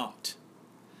 They're not.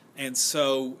 And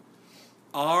so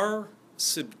our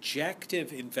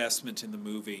subjective investment in the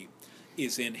movie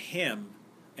is in him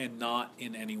and not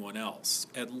in anyone else,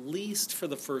 at least for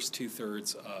the first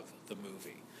two-thirds of the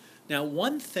movie. Now,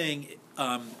 one thing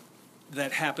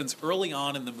that happens early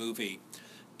on in the movie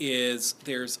is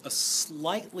there's a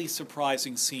slightly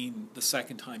surprising scene the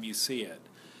second time you see it,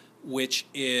 which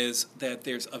is that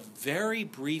there's a very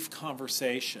brief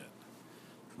conversation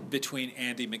between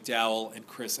Andie MacDowell and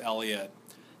Chris Elliott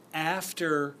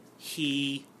after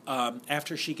she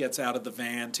gets out of the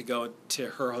van to go to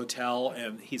her hotel,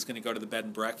 and he's going to go to the bed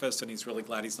and breakfast, and he's really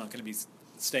glad he's not going to be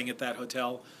staying at that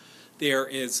hotel. They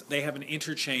have an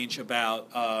interchange about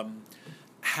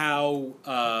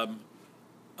how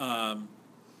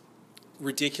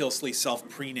ridiculously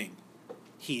self-preening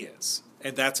he is.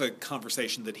 And that's a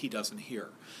conversation that he doesn't hear.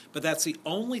 But that's the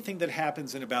only thing that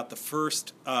happens in about the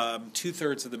first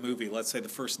two-thirds of the movie, let's say the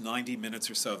first 90 minutes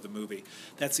or so of the movie.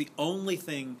 That's the only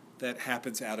thing that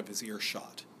happens out of his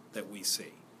earshot that we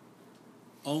see.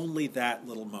 Only that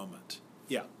little moment.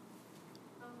 Yeah. I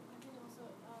think also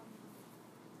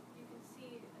you can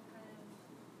see a kind of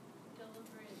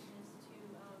deliberateness to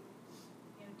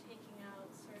taking out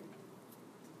certain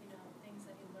things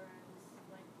that he learns,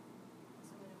 like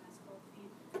someone who has cold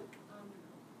feet.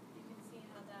 You can see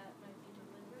how that might be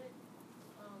deliberate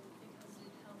because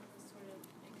it helps us sort of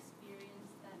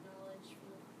experience that knowledge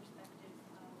from the perspective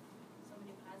of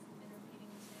somebody who hasn't been repeating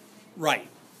the same thing. Right.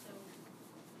 So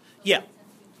yeah.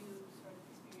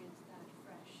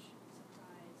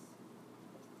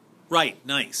 Right,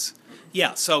 nice.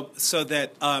 Yeah, so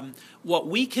that what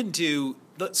we can do,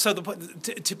 so to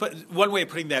put, one way of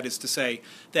putting that is to say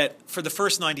that for the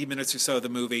first 90 minutes or so of the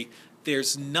movie,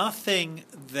 there's nothing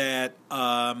that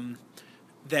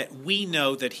that we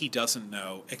know that he doesn't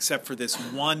know, except for this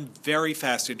one very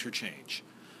fast interchange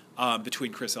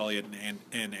between Chris Elliott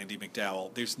and Andie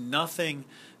MacDowell. There's nothing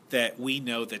that we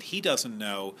know that he doesn't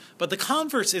know, but the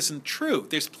converse isn't true.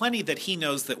 There's plenty that he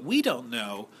knows that we don't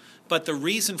know, but the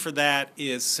reason for that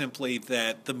is simply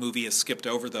that the movie has skipped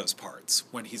over those parts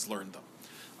when he's learned them.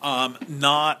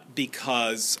 Not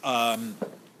because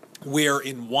we're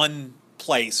in one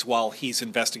place while he's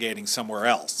investigating somewhere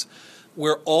else.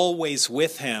 We're always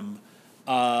with him,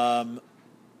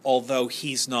 although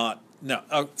he's not,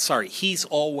 he's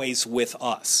always with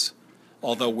us,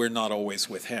 although we're not always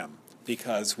with him,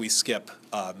 because we skip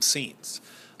scenes.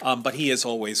 But he is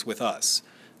always with us.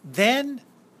 Then,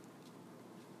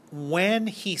 when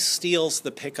he steals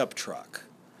the pickup truck,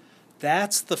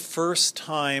 that's the first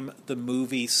time the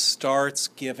movie starts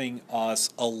giving us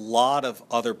a lot of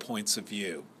other points of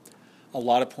view. a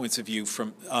lot of points of view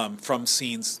from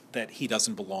scenes that he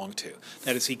doesn't belong to.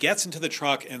 That is, he gets into the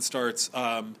truck and starts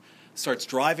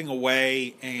driving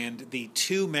away, and the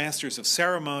two masters of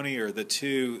ceremony, or the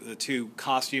two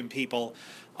costume people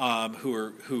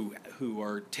who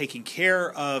are taking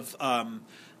care of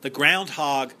the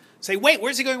groundhog, say, "Wait,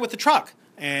 where's he going with the truck?"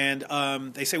 And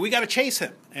they say, "We got to chase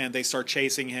him." And they start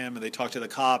chasing him, and they talk to the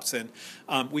cops, and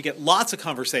we get lots of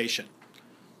conversation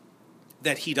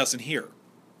that he doesn't hear.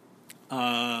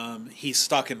 He's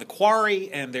stuck in the quarry,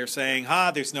 and they're saying,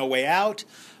 there's no way out,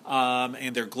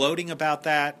 and they're gloating about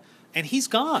that. And he's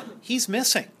gone. He's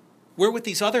missing. We're with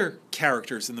these other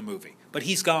characters in the movie, but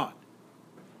he's gone.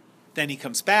 Then he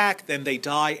comes back, then they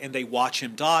die, and they watch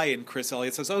him die, and Chris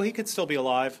Elliott says, "Oh, he could still be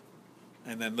alive."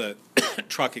 And then the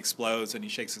truck explodes, and he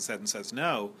shakes his head and says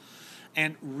no.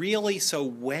 And really, so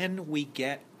when we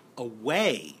get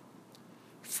away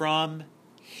from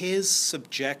his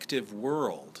subjective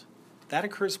world, that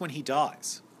occurs when he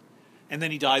dies. And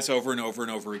then he dies over and over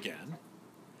and over again.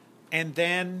 And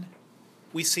then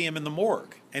we see him in the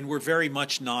morgue, and we're very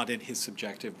much not in his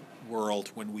subjective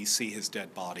world when we see his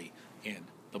dead body in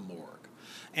the morgue.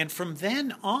 And from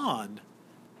then on,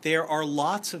 there are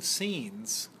lots of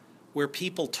scenes where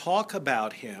people talk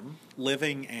about him,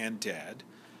 living and dead,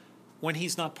 when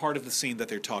he's not part of the scene that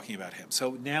they're talking about him.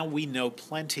 So now we know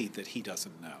plenty that he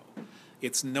doesn't know.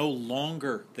 It's no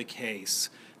longer the case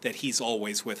that he's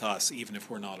always with us, even if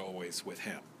we're not always with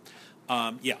him.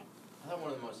 Yeah. I thought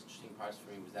one of the most interesting parts for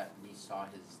me was that we saw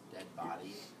his dead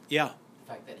body. Yeah.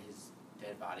 The fact that his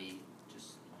dead body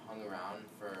just hung around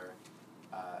for,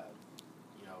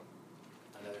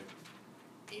 another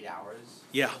 8 hours.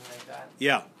 Yeah. Something like that.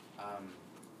 Yeah.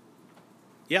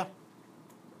 Yeah. I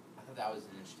thought that was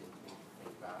an interesting thing to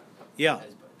think about. Yeah.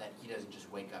 That he doesn't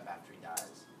just wake up after he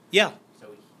dies. Yeah.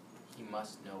 So he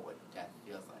must know what death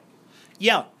feels like.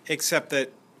 Yeah, except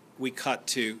that we cut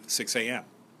to 6 a.m.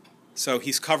 So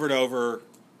he's covered over,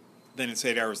 then it's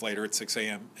 8 hours later, it's 6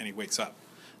 a.m., and he wakes up.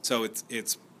 So it's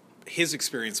his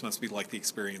experience must be like the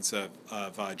experience of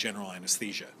general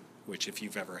anesthesia, which if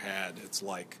you've ever had, it's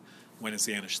like, when is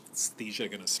the anesthesia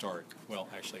going to start? Well,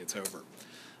 actually, it's over.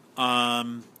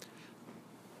 All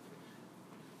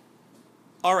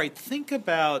right, think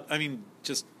about,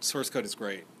 just source code is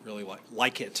great, really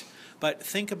like it. But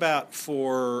think about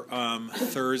for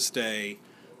Thursday,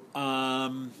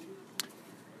 the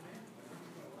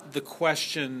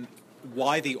question,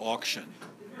 why the auction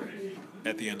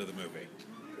at the end of the movie?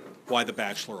 Why the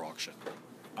Bachelor auction?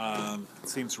 It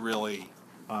seems really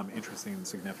interesting and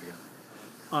significant.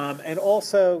 And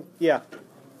also, we'll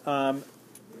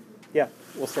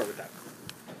start with that.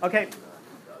 Okay,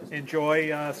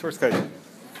 enjoy source code.